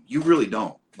team. You really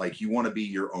don't. Like, you want to be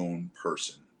your own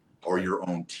person or your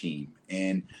own team.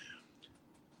 And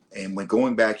when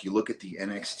going back, you look at the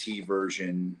NXT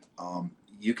version,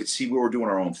 you could see we were doing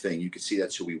our own thing. You could see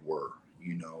that's who we were.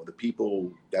 The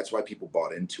people, that's why people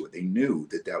bought into it. They knew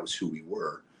that was who we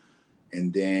were.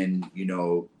 And then,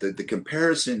 the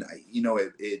comparison,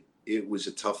 it was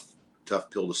a tough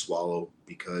pill to swallow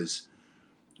because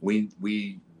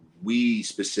we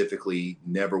specifically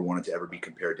never wanted to ever be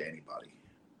compared to anybody,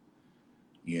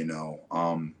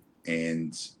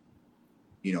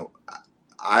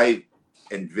 I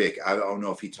and Vic, I don't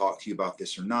know if he talked to you about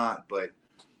this or not, but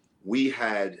we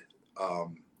had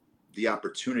the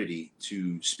opportunity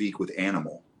to speak with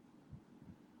Animal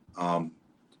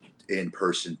in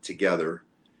person together.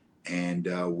 And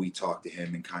we talked to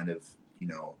him and kind of,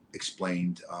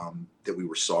 explained that we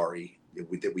were sorry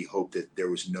that we hope that there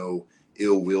was no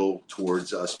ill will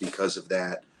towards us because of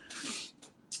that.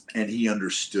 And he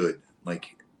understood,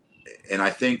 and I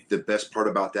think the best part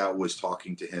about that was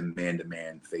talking to him man to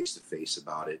man, face to face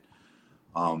about it.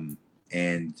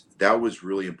 And that was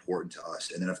really important to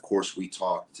us. And then of course we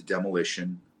talked to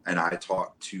Demolition, and I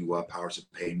talked to Powers of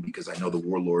Pain, because I know the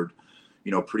Warlord,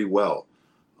 pretty well.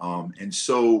 And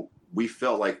so we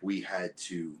felt like we had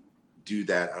to do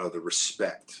that out of the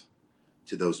respect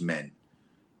to those men,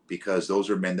 because those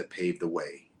are men that paved the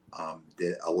way,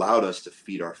 that allowed us to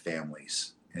feed our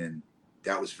families. And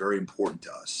that was very important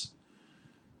to us.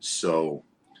 So,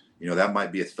 that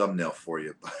might be a thumbnail for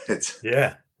you, but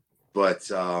yeah, but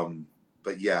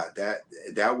yeah,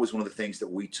 that was one of the things that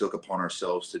we took upon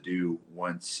ourselves to do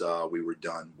once we were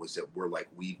done, was that we're like,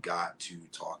 we've got to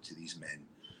talk to these men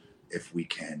if we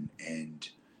can, and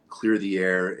clear the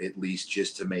air, at least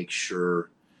just to make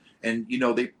sure. And,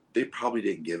 they probably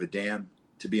didn't give a damn,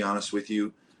 to be honest with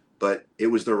you, but it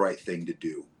was the right thing to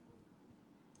do.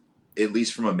 At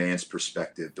least from a man's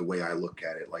perspective, the way I look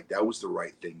at it, that was the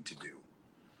right thing to do.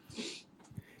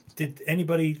 Did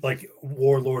anybody like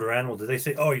Warlord or Animal, did they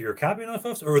say, oh, you're copying off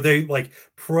us? Or are they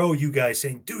pro you guys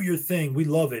saying, do your thing, we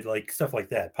love it, stuff like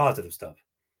that, positive stuff?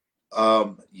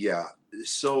 Yeah.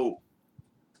 So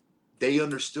they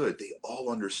understood. They all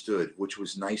understood, which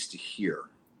was nice to hear.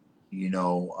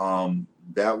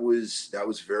 That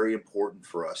was very important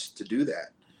for us to do that.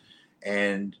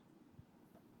 And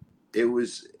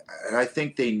I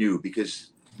think they knew, because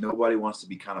nobody wants to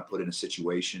be kind of put in a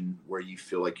situation where you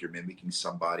feel like you're mimicking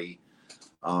somebody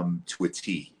to a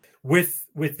T. With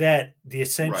that, the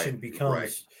Ascension becomes,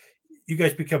 right. You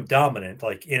guys become dominant,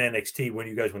 in NXT when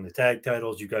you guys win the tag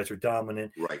titles. You guys are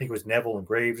dominant. Right. I think it was Neville and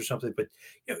Graves or something. But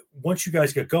once you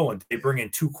guys get going, they bring in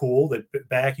Too Cool. That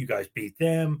back, you guys beat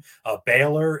them.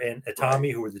 Baylor and Atami,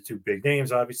 right, who were the two big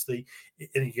names, obviously.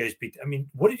 And you guys beat. I mean,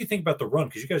 what did you think about the run?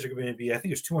 Because you guys are going to be, I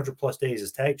think it's 200 plus days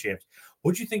as tag champs.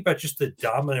 What did you think about just the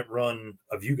dominant run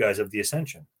of you guys of the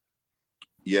Ascension?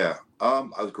 Yeah, I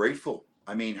was grateful.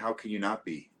 I mean, how can you not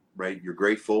be, right? You're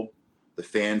grateful. The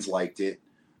fans liked it.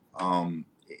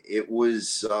 It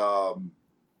was when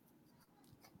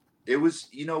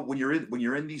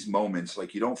you're in these moments,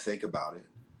 you don't think about it,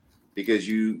 because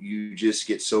you just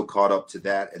get so caught up to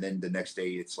that. And then the next day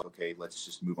it's okay, let's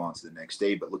just move on to the next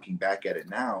day. But looking back at it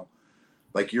now,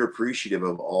 you're appreciative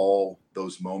of all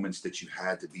those moments that you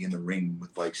had to be in the ring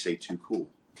with, say, Too Cool,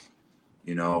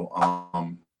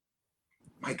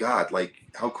 my God,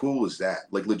 how cool is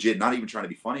that? Legit, not even trying to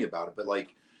be funny about it, but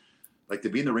to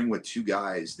be in the ring with two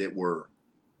guys that weren't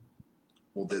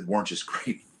just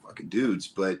great fucking dudes,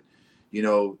 but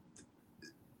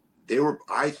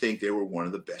I think they were one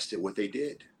of the best at what they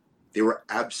did. They were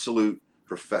absolute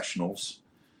professionals.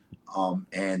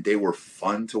 And they were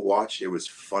fun to watch. It was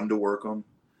fun to work them.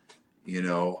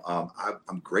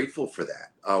 I'm grateful for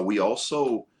that. We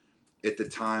also, at the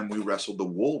time, we wrestled the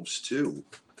Wolves too.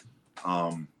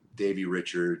 Davey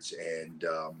Richards and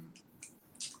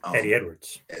Eddie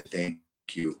Edwards. Thank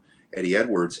you, Eddie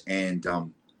Edwards. And I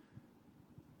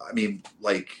mean,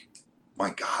 my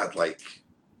God,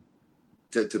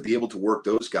 to be able to work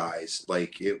those guys,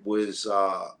 it was,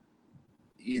 on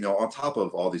top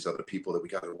of all these other people that we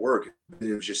got to work,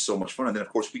 it was just so much fun. And then, of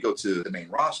course, we go to the main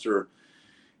roster,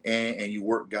 and you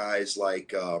work guys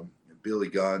like Billy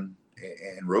Gunn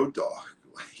and Road Dogg.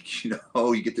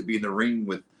 You get to be in the ring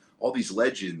with all these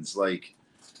legends.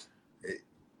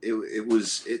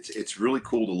 It's really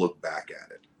cool to look back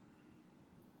at it.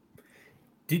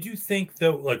 Did you think,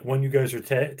 though, when you guys are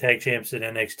tag champs at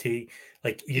NXT,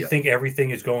 you think everything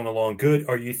is going along good?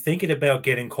 Are you thinking about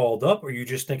getting called up, or are you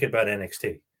just thinking about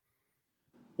NXT?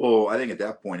 Well, I think at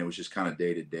that point it was just kind of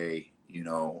day to day.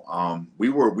 We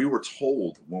were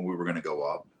told when we were going to go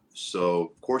up, so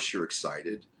of course you're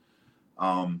excited.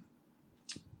 But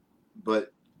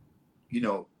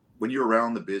when you're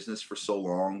around the business for so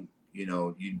long,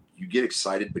 you get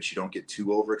excited, but you don't get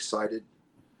too overexcited,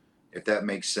 if that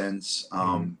makes sense.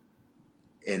 And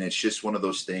it's just one of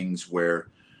those things where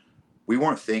we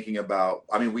weren't thinking about,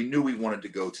 we knew we wanted to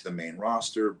go to the main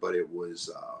roster, but it was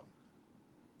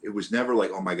never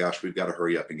like, oh my gosh, we've got to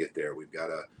hurry up and get there. We've got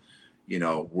to,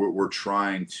 we're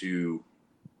trying to,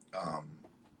 I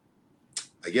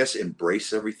guess,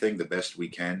 embrace everything the best we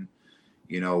can.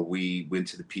 We went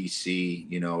to the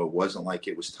PC, it wasn't like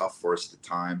it was tough for us at the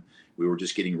time. We were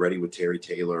just getting ready with Terry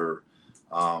Taylor.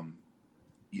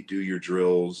 You do your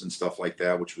drills and stuff like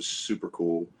that, which was super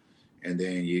cool. And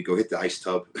then you go hit the ice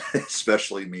tub,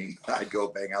 especially me. I'd go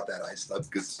bang out that ice tub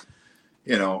because,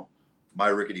 my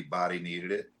rickety body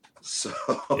needed it. So,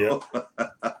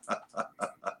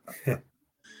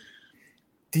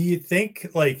 Do you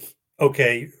think like,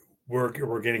 okay, we're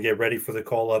going to get ready for the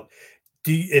call up?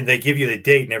 And they give you the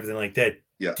date and everything like that?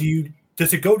 Yeah.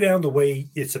 Does it go down the way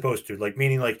it's supposed to? Like,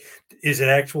 meaning, like, is it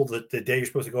actual the day you're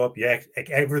supposed to go up? Yeah,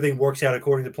 everything works out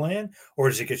according to plan, or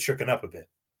does it get shooken up a bit?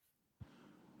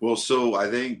 Well, so I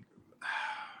think,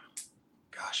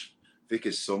 gosh, Vic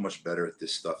is so much better at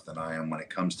this stuff than I am when it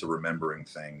comes to remembering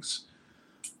things.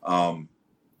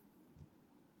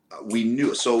 We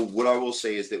knew. So what I will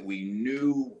say is that we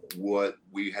knew what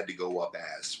we had to go up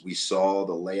as. We saw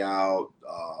the layout,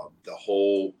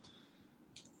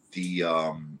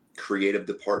 the creative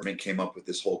department came up with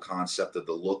this whole concept of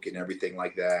the look and everything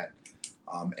like that.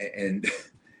 And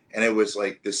it was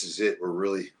like, this is it.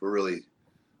 We're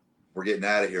getting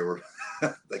out of here.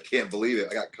 I can't believe it.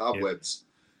 I got cobwebs,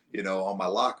 on my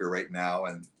locker right now,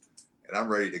 and I'm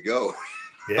ready to go.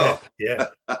 Yeah. Yeah.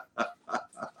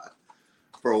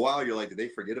 For a while, you're like, did they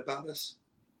forget about us?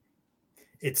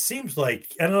 It seems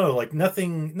like, I don't know, like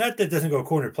nothing, not that it doesn't go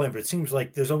according to plan, but it seems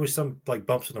like there's always some like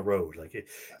bumps in the road. Like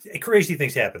crazy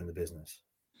things happen in the business.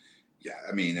 Yeah.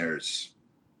 I mean,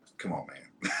 come on,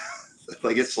 man.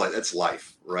 That's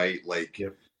life, right? Like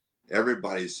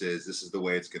Everybody says this is the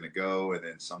way it's going to go. And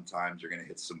then sometimes you're going to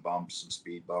hit some bumps, some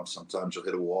speed bumps. Sometimes you'll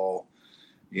hit a wall,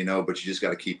 but you just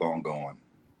got to keep on going.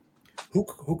 Who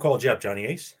called you up, Johnny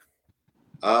Ace?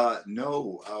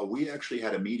 No, we actually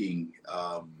had a meeting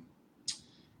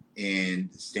in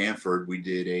Stanford. We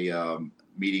did a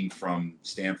meeting from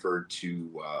Stanford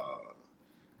to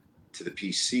the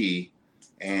PC,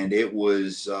 and it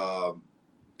was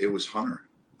Hunter.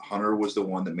 Hunter was the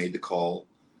one that made the call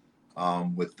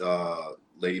with a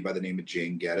lady by the name of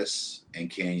Jane Geddes and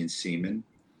Canyon Seaman.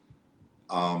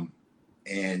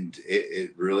 And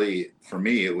it really, for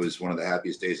me, it was one of the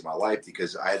happiest days of my life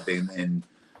because I had been in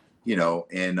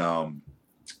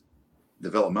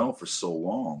developmental for so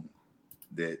long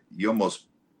that you almost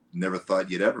never thought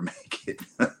you'd ever make it.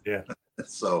 Yeah.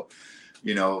 So,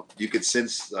 you could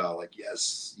sense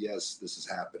yes, this is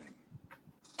happening.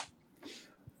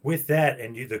 With that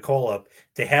and the call up,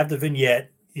 they have the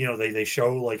vignette, they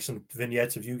show like some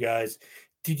vignettes of you guys.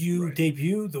 Did you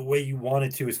debut the way you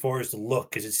wanted to as far as the look?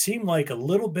 Because it seemed like a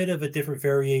little bit of a different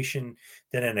variation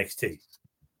than NXT.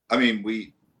 I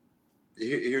mean,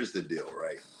 here's the deal,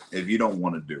 right? If you don't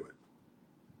want to do it,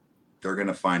 they're going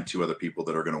to find two other people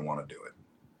that are going to want to do it.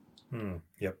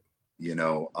 Yep.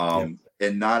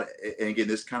 And again,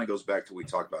 this kind of goes back to what we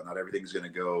talked about. Not everything's going to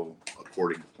go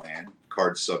according to plan.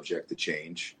 Cards subject to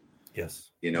change. Yes.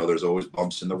 There's always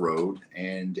bumps in the road,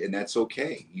 and that's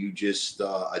okay. You just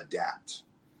adapt,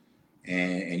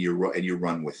 and you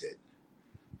run with it.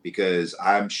 Because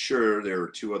I'm sure there are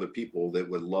two other people that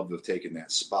would love to have taken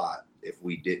that spot if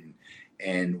we didn't.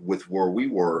 And with where we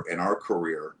were in our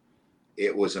career,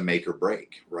 it was a make or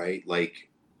break, right? Like,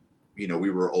 we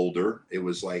were older. It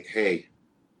was like, hey,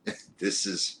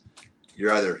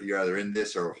 you're either in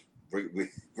this or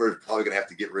we're probably gonna have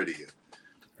to get rid of you.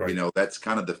 Right. That's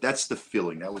that's the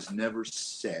feeling. That was never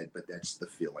said, but that's the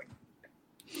feeling.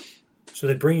 So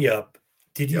they bring you up.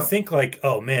 Did you think like,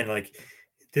 oh man, like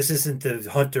this isn't the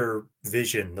Hunter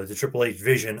vision, like the Triple H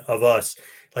vision of us?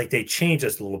 Like they changed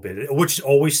us a little bit, which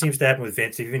always seems to happen with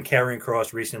Vince. Even Karrion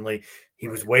Kross recently, he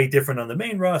was way different on the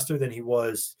main roster than he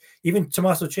was. Even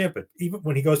Tommaso Ciampa, even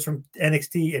when he goes from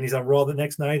NXT and he's on Raw the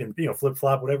next night and flip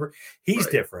flop whatever, he's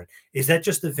different. Is that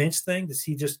just the Vince thing? Does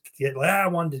he just get like, I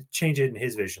wanted to change it in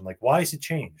his vision? Like, why is it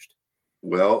changed?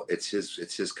 Well, it's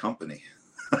his company.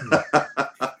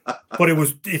 But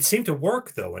it seemed to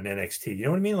work though in NXT. You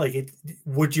know what I mean? Like,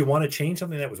 would you want to change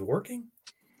something that was working?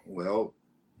 Well,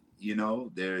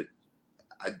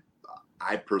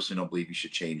 I personally don't believe you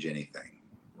should change anything,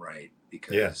 right?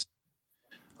 Because,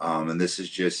 and this is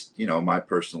just, my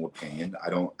personal opinion.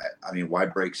 Why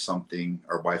break something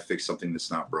or why fix something that's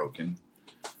not broken?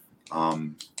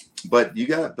 But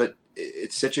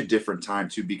it's such a different time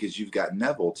too, because you've got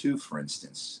Neville too, for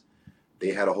instance.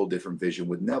 They had a whole different vision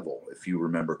with Neville, if you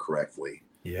remember correctly.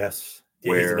 Yes.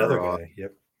 Where he's another guy.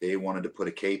 Yep. They wanted to put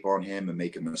a cape on him and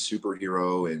make him a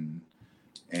superhero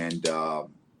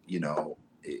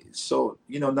so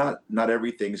not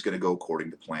everything's going to go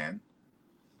according to plan,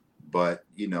 but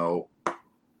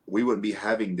we wouldn't be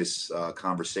having this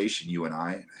conversation you and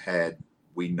I had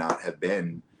we not have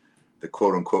been the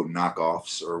quote unquote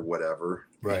knockoffs or whatever,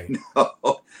 right?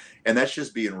 And that's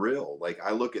just being real. Like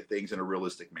I look at things in a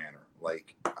realistic manner.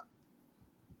 Like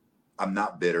I'm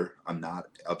not bitter, I'm not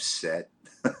upset.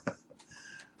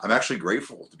 I'm actually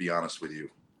grateful, to be honest with you.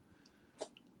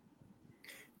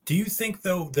 Do you think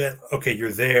though that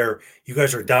you're there, you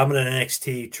guys are dominant in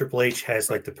NXT, Triple H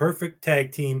has like the perfect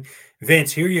tag team,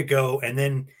 Vince, here you go, and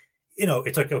then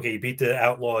it's like, okay, you beat the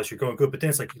Outlaws, you're going good, but then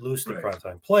it's like you lose the Right.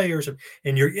 primetime players,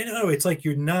 and you're, it's like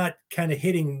you're not kind of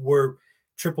hitting where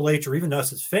Triple H or even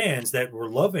us as fans that were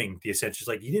loving the Ascension.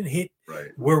 Like you didn't hit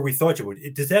Right. where we thought you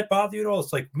would. Does that bother you at all?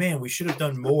 It's like, man, we should have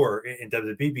done more in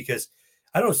WWE because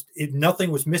I don't.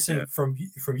 Nothing was missing from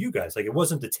you guys. Like it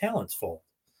wasn't the talent's fault.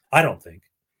 I don't think.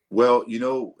 Well,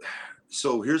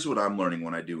 so here's what I'm learning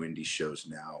when I do indie shows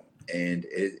now, and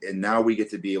now we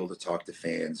get to be able to talk to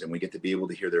fans, and we get to be able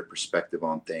to hear their perspective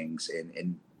on things,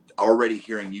 and already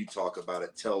hearing you talk about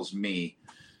it tells me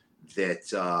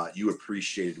that you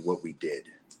appreciated what we did.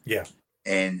 Yeah.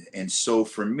 And so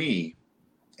for me,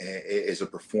 as a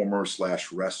performer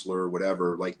 / wrestler,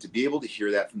 whatever, like to be able to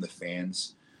hear that from the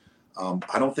fans,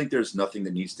 I don't think there's nothing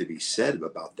that needs to be said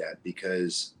about that,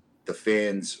 because the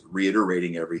fans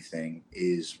reiterating everything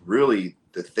is really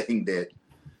the thing that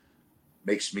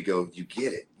makes me go, you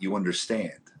get it, you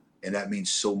understand. And that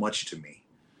means so much to me,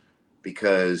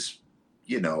 because,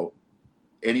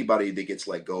 anybody that gets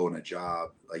let go in a job,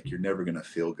 like you're never going to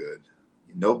feel good.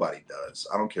 Nobody does.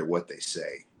 I don't care what they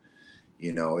say.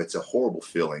 It's a horrible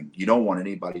feeling. You don't want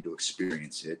anybody to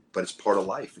experience it, but it's part of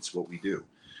life. It's what we do.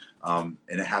 And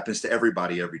it happens to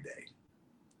everybody every day.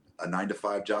 A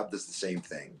 9-to-5 job does the same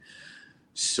thing.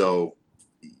 So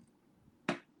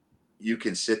you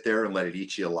can sit there and let it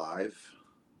eat you alive,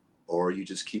 or you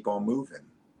just keep on moving,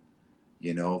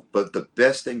 But the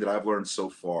best thing that I've learned so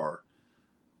far,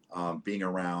 being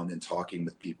around and talking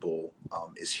with people,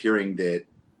 is hearing that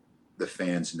the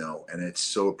fans know. And it's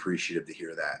so appreciative to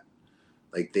hear that.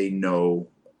 Like they know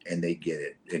and they get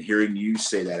it. And hearing you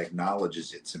say that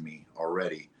acknowledges it to me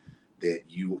already, that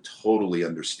you totally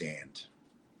understand.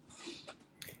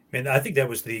 And I think that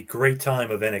was the great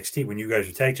time of NXT when you guys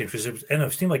were tag team, because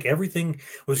it seemed like everything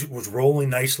was rolling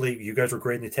nicely. You guys were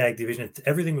great in the tag division.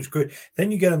 Everything was good.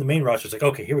 Then you get on the main roster. It's like,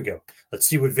 okay, here we go. Let's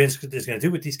see what Vince is going to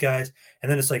do with these guys. And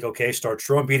then it's like, okay, start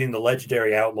Strong beating the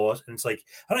legendary Outlaws. And it's like,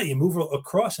 I don't know, you move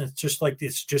across and it's just like,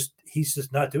 he's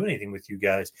just not doing anything with you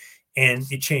guys. And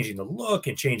you're changing the look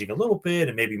and changing a little bit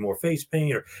and maybe more face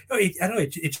paint, or I don't know.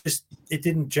 It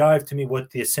didn't jive to me what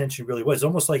the Ascension really was. It's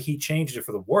almost like he changed it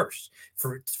for the worse,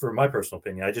 for my personal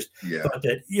opinion. I just thought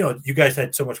that, you guys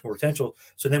had so much more potential.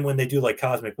 So then when they do like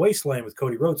Cosmic Wasteland with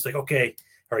Cody Rhodes, it's like, okay,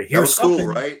 all right, here's something. Cool,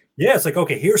 right? Yeah, it's like,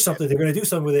 okay, here's something. They're going to do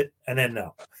something with it. And then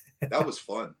no. That was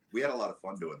fun. We had a lot of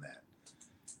fun doing that.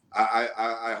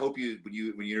 I hope when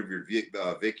you interviewed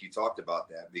Vic, you talked about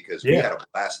that, because we had a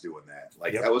blast doing that.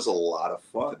 Like that was a lot of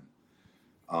fun.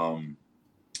 And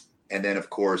then of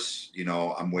course,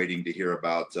 I'm waiting to hear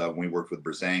about when we worked with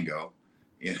Breezango.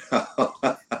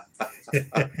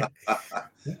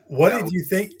 What did you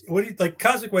think? Like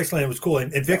Cosmic Wasteland was cool,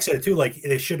 and Vic said too, like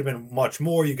they should have been much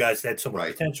more. You guys had so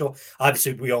much potential.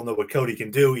 Obviously, we all know what Cody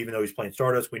can do, even though he's playing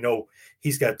Stardust. We know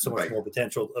he's got so much more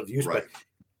potential of use, but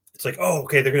it's like, oh,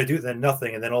 okay, they're going to do then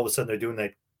nothing, and then all of a sudden they're doing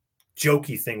that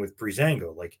jokey thing with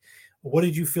Breezango. Like, what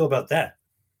did you feel about that?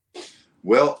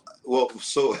 Well,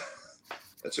 so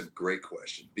that's a great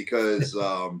question, because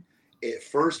at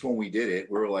first when we did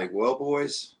it, we were like, well,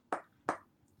 boys,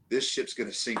 this ship's going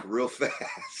to sink real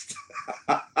fast,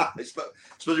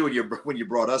 especially when you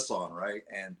brought us on, right?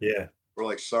 And we're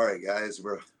like, sorry guys,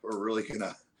 we're really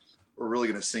gonna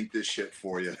sink this ship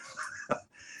for you,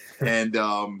 and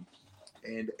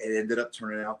it ended up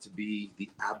turning out to be the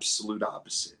absolute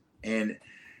opposite. And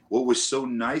what was so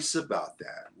nice about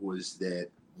that was that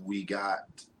we got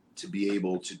to be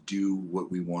able to do what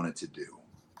we wanted to do.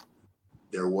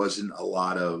 There wasn't a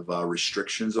lot of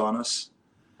restrictions on us,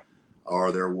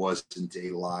 or there wasn't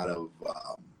a lot of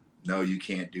no, you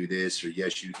can't do this, or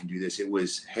yes, you can do this. It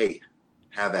was, hey,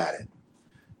 have at it.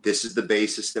 This is the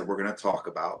basis that we're going to talk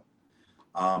about,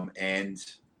 and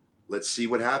let's see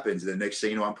what happens. The next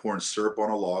thing you know, I'm pouring syrup on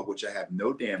a log, which I have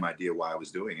no damn idea why I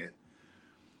was doing it,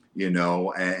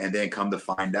 and then come to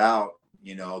find out,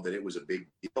 that it was a big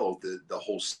deal, the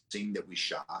whole scene that we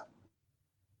shot,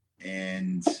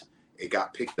 and it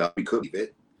got picked up. We couldn't leave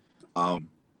it, and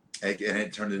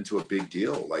it turned into a big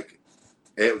deal. Like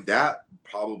that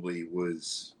probably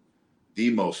was the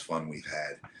most fun we've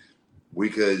had,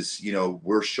 because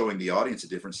we're showing the audience a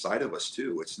different side of us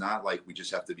too. It's not like we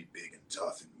just have to be big and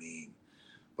tough and mean,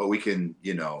 but we can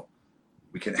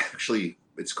actually,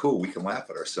 it's cool. We can laugh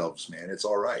at ourselves, man. It's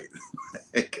all right.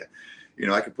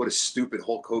 I could put a stupid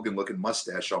Hulk Hogan looking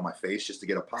mustache on my face just to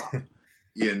get a pop, right.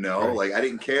 Like I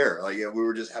didn't care. Like we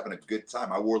were just having a good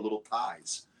time. I wore little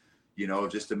ties,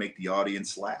 just to make the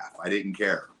audience laugh. I didn't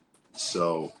care.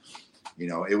 So,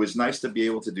 it was nice to be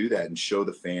able to do that and show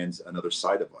the fans another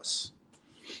side of us.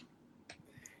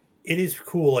 It is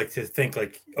cool, like to think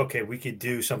like, okay, we could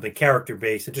do something character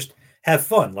based and just have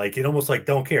fun. Like it almost like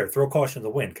don't care, throw caution to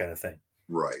the wind kind of thing.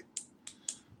 Right.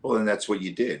 Well, and that's what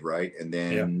you did, right? And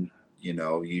then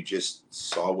you just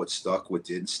saw what stuck, what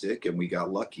didn't stick, and we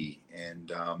got lucky,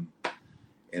 and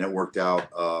it worked out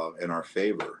in our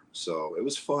favor. So it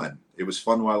was fun. It was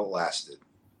fun while it lasted.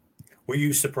 Were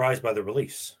you surprised by the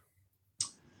release?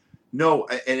 No,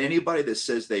 and anybody that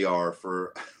says they are,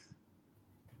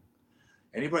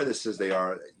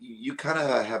 you kind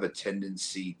of have a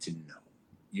tendency to know.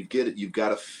 You've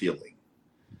got a feeling.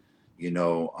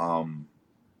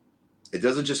 It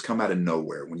doesn't just come out of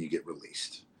nowhere when you get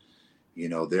released. I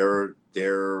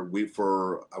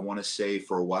want to say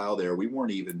for a while there, we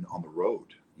weren't even on the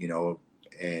road,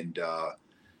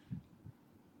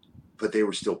 but they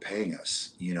were still paying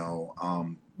us,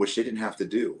 which they didn't have to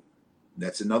do.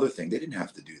 That's another thing. They didn't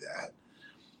have to do that,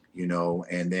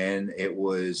 and then it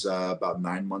was about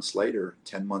 9 months later,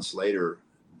 10 months later,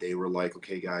 they were like,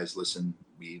 okay, guys, listen,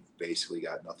 we basically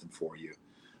got nothing for you.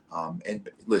 And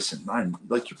listen,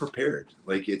 like you're prepared.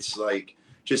 Like, it's like,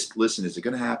 just listen, is it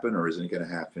going to happen or isn't it going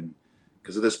to happen?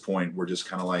 Because at this point, we're just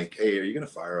kind of like, hey, are you going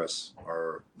to fire us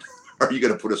or are you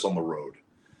going to put us on the road?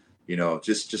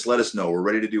 Just let us know. We're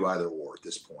ready to do either or at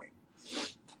this point.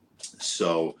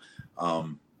 So,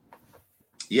 for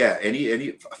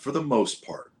the most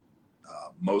part,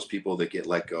 most people that get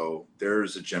let go,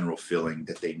 there's a general feeling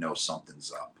that they know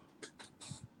something's up.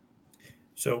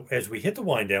 So as we hit the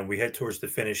wind down, we head towards the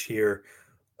finish here.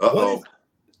 Uh-oh.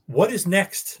 What is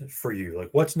next for you? Like,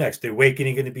 what's next? The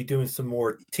Awakening going to be doing some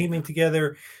more teaming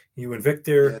together? You and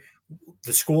Victor,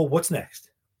 the school. What's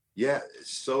next? Yeah.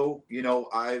 So,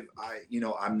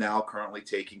 I'm now currently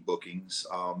taking bookings,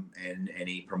 and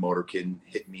any promoter can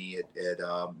hit me at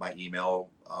my email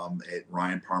at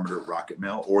Ryan Parmenter at Rocket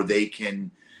Mail, or they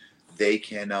can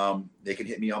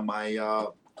hit me on my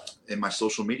in my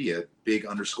social media,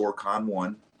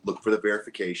 big_con1. Look for the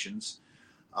verifications.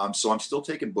 So I'm still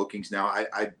taking bookings now.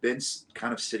 I've been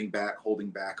kind of sitting back, holding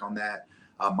back on that.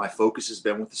 My focus has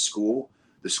been with the school.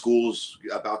 The school's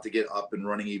about to get up and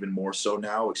running even more so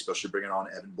now, especially bringing on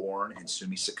Evan Bourne and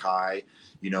Sumi Sakai.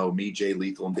 Me, Jay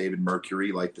Lethal, and David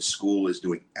Mercury. Like, the school is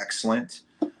doing excellent.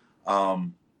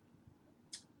 And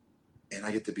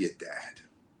I get to be a dad.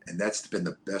 And that's been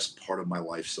the best part of my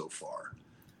life so far,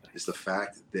 is the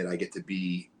fact that I get to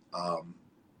be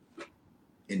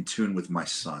in tune with my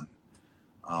son,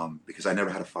 because I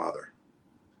never had a father.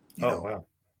 Wow.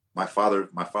 My father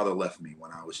left me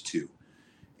when I was 2.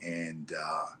 And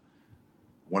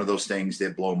one of those things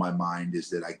that blow my mind is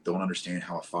that I don't understand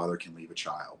how a father can leave a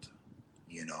child,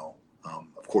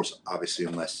 of course, obviously,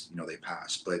 unless, they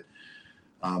pass. But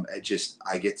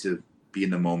I get to be in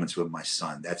the moments with my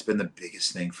son. That's been the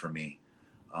biggest thing for me.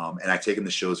 And I take him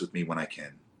to shows with me when I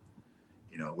can.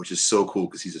 Which is so cool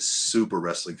because he's a super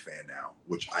wrestling fan now,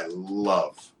 which I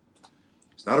love.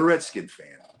 He's not a Redskin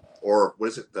fan, or what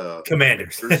is it? The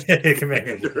Commanders.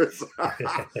 Commanders.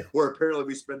 Where apparently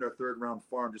we spend our 3rd round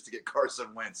farm just to get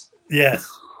Carson Wentz. Yes.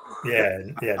 Yeah,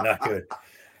 not good.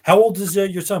 How old is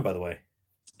your son, by the way?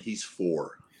 He's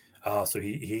 4. Oh, so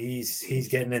he's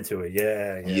getting into it.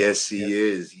 Yeah. Yes, he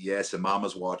is. Yes, and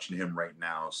Mama's watching him right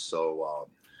now. So,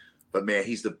 but man,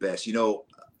 he's the best.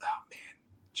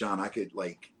 John, I could,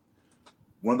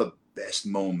 one of the best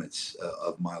moments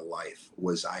of my life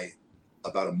was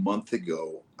about a month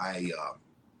ago, I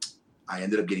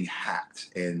ended up getting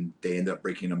hacked, and they ended up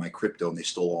breaking into my crypto, and they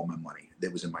stole all my money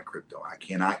that was in my crypto. I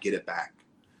cannot get it back.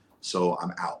 So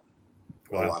I'm out.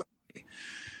 Wow. A lot of money.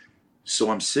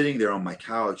 So I'm sitting there on my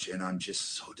couch, and I'm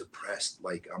just so depressed.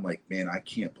 I'm like, man, I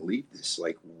can't believe this.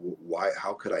 Why,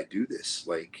 how could I do this?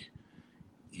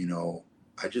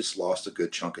 I just lost a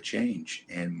good chunk of change.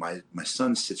 And my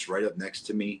son sits right up next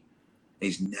to me, and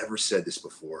he's never said this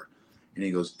before. And he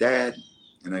goes, Dad.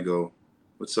 And I go,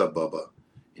 what's up, Bubba?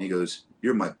 And he goes,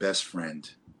 you're my best friend.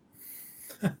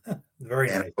 Very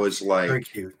nice. I was like, very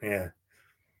cute. Yeah.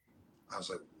 I was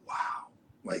like, wow.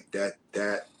 Like that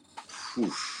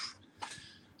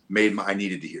I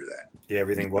needed to hear that. Yeah.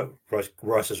 Everything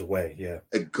rushes away. Yeah.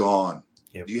 Gone.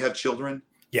 Yep. Do you have children?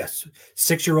 Yes.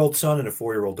 6-year-old son and a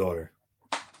 4-year-old daughter.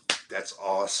 That's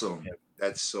awesome. Yep.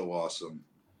 That's so awesome.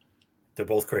 They're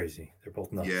both crazy. They're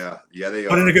both nuts. Yeah, they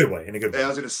are. But in a good way. I was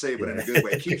going to say, but in a good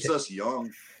way. It keeps us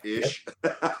young-ish.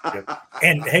 Yep.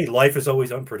 And hey, life is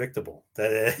always unpredictable.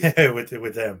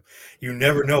 With them, you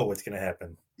never know what's going to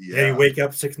happen. Yeah, you wake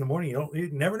up 6 a.m. You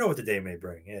never know what the day may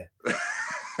bring. Yeah.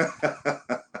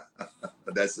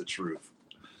 That's the truth.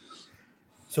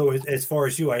 So as far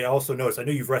as you, I also noticed, I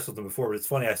know you've wrestled them before, but it's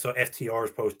funny. I saw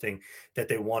FTR's posting that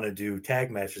they want to do tag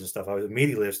matches and stuff. I was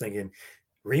thinking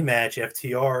rematch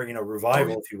FTR,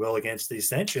 revival, if you will, against the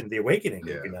Ascension, the Awakening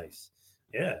would be nice.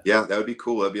 Yeah. Yeah, that would be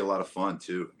cool. That'd be a lot of fun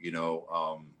too.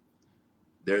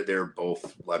 They're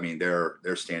both. I mean, they're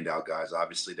standout guys.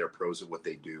 Obviously, they're pros at what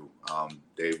they do.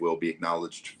 They will be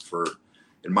acknowledged for,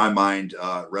 in my mind,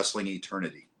 wrestling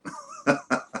eternity.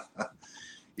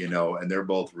 And they're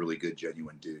both really good,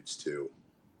 genuine dudes too.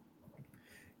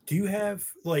 Do you have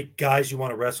like guys you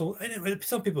want to wrestle? And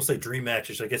some people say dream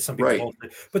matches. I guess some people Right. won't,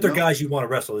 but they're guys you want to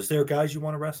wrestle. Is there guys you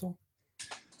want to wrestle?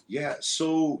 Yeah.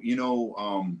 So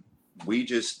we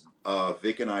just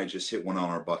Vic and I just hit one on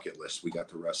our bucket list. We got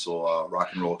to wrestle Rock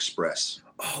and Roll Express.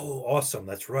 Oh, awesome!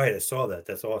 That's right. I saw that.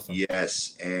 That's awesome.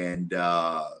 Yes, and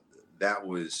that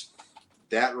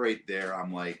right there.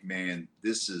 I'm like, man,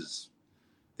 this is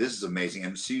amazing.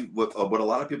 And see what a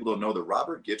lot of people don't know, that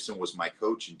Robert Gibson was my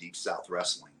coach in Deep South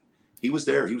Wrestling. He was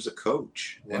there. He was a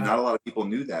coach, and not a lot of people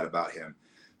knew that about him.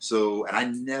 So, and I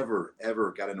never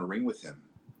ever got in a ring with him,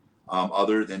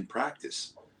 other than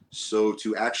practice. So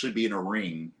to actually be in a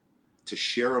ring, to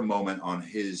share a moment on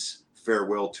his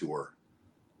farewell tour,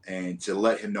 and to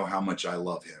let him know how much I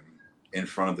love him in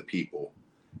front of the people,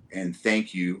 and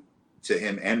thank you to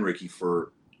him and Ricky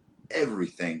for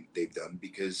everything they've done,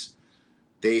 because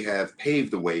they have paved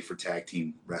the way for tag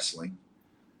team wrestling.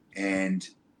 And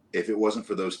if it wasn't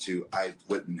for those two, I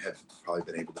wouldn't have probably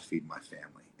been able to feed my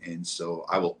family. And so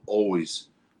I will always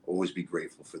be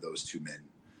grateful for those two men.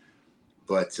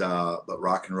 But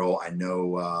Rock and Roll, I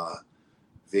know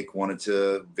Vic wanted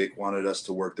us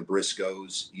to work the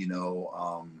Briscoes.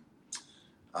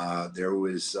 There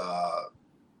was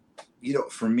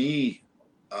for me,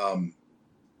 a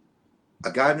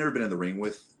guy I've never been in the ring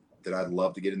with that I'd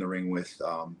love to get in the ring with.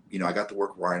 I got to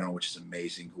work Rhino, which is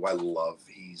amazing, who I love.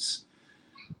 He's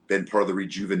been part of the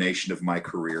rejuvenation of my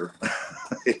career,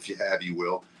 if you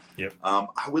will. Yep.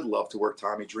 I would love to work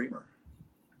Tommy Dreamer.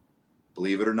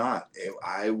 Believe it or not,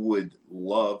 I would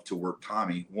love to work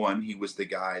Tommy. One, he was the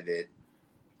guy that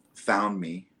found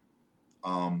me.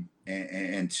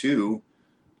 And two,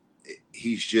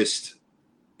 he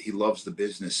loves the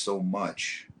business so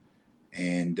much.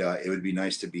 And it would be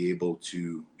nice to be able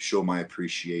to show my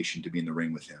appreciation, to be in the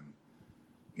ring with him.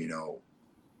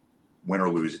 Win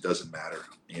or lose, it doesn't matter.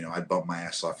 I'd bump my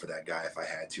ass off for that guy if I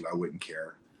had to. I wouldn't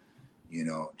care.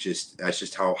 That's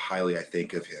just how highly I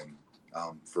think of him,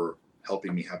 for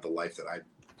helping me have the life that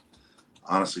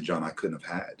honestly, John, I couldn't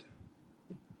have had.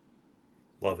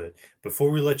 Love it.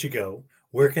 Before we let you go,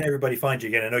 where can everybody find you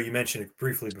again? I know you mentioned it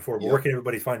briefly before, but where can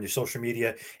everybody find your social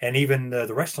media, and even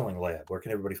the Wrestling Lab? Where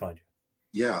can everybody find you?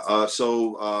 Yeah.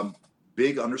 So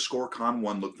big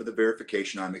 _con1. Look for the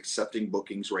verification. I'm accepting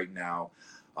bookings right now.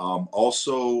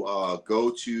 Also go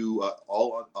to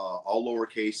all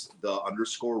lowercase, the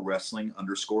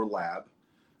 _wrestling_lab.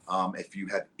 If you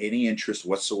have any interest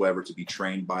whatsoever to be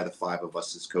trained by the five of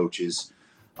us as coaches,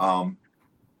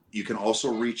 you can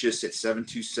also reach us at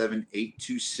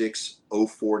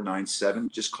 727-826-0497.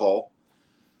 Just call,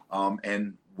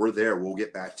 and we're there. We'll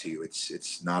get back to you.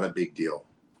 It's not a big deal.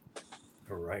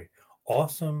 All right.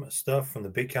 Awesome stuff from the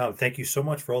Big Count. Thank you so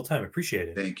much for all the time. Appreciate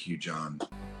it. Thank you, John.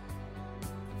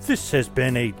 This has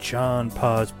been a John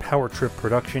Paz Power Trip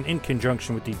production in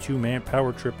conjunction with the Two Man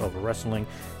Power Trip of Wrestling.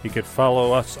 You could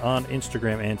follow us on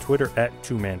Instagram and Twitter at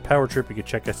Two Man Power Trip. You could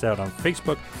check us out on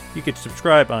Facebook. You could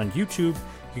subscribe on YouTube.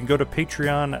 You can go to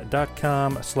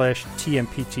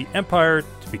patreon.com/TMPT Empire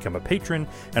to become a patron,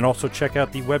 and also check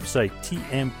out the website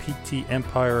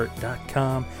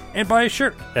tmptempire.com and buy a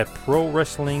shirt at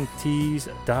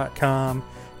prowrestlingtees.com.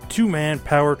 Two Man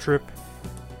Power Trip,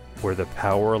 where the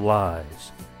power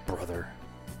lies, brother.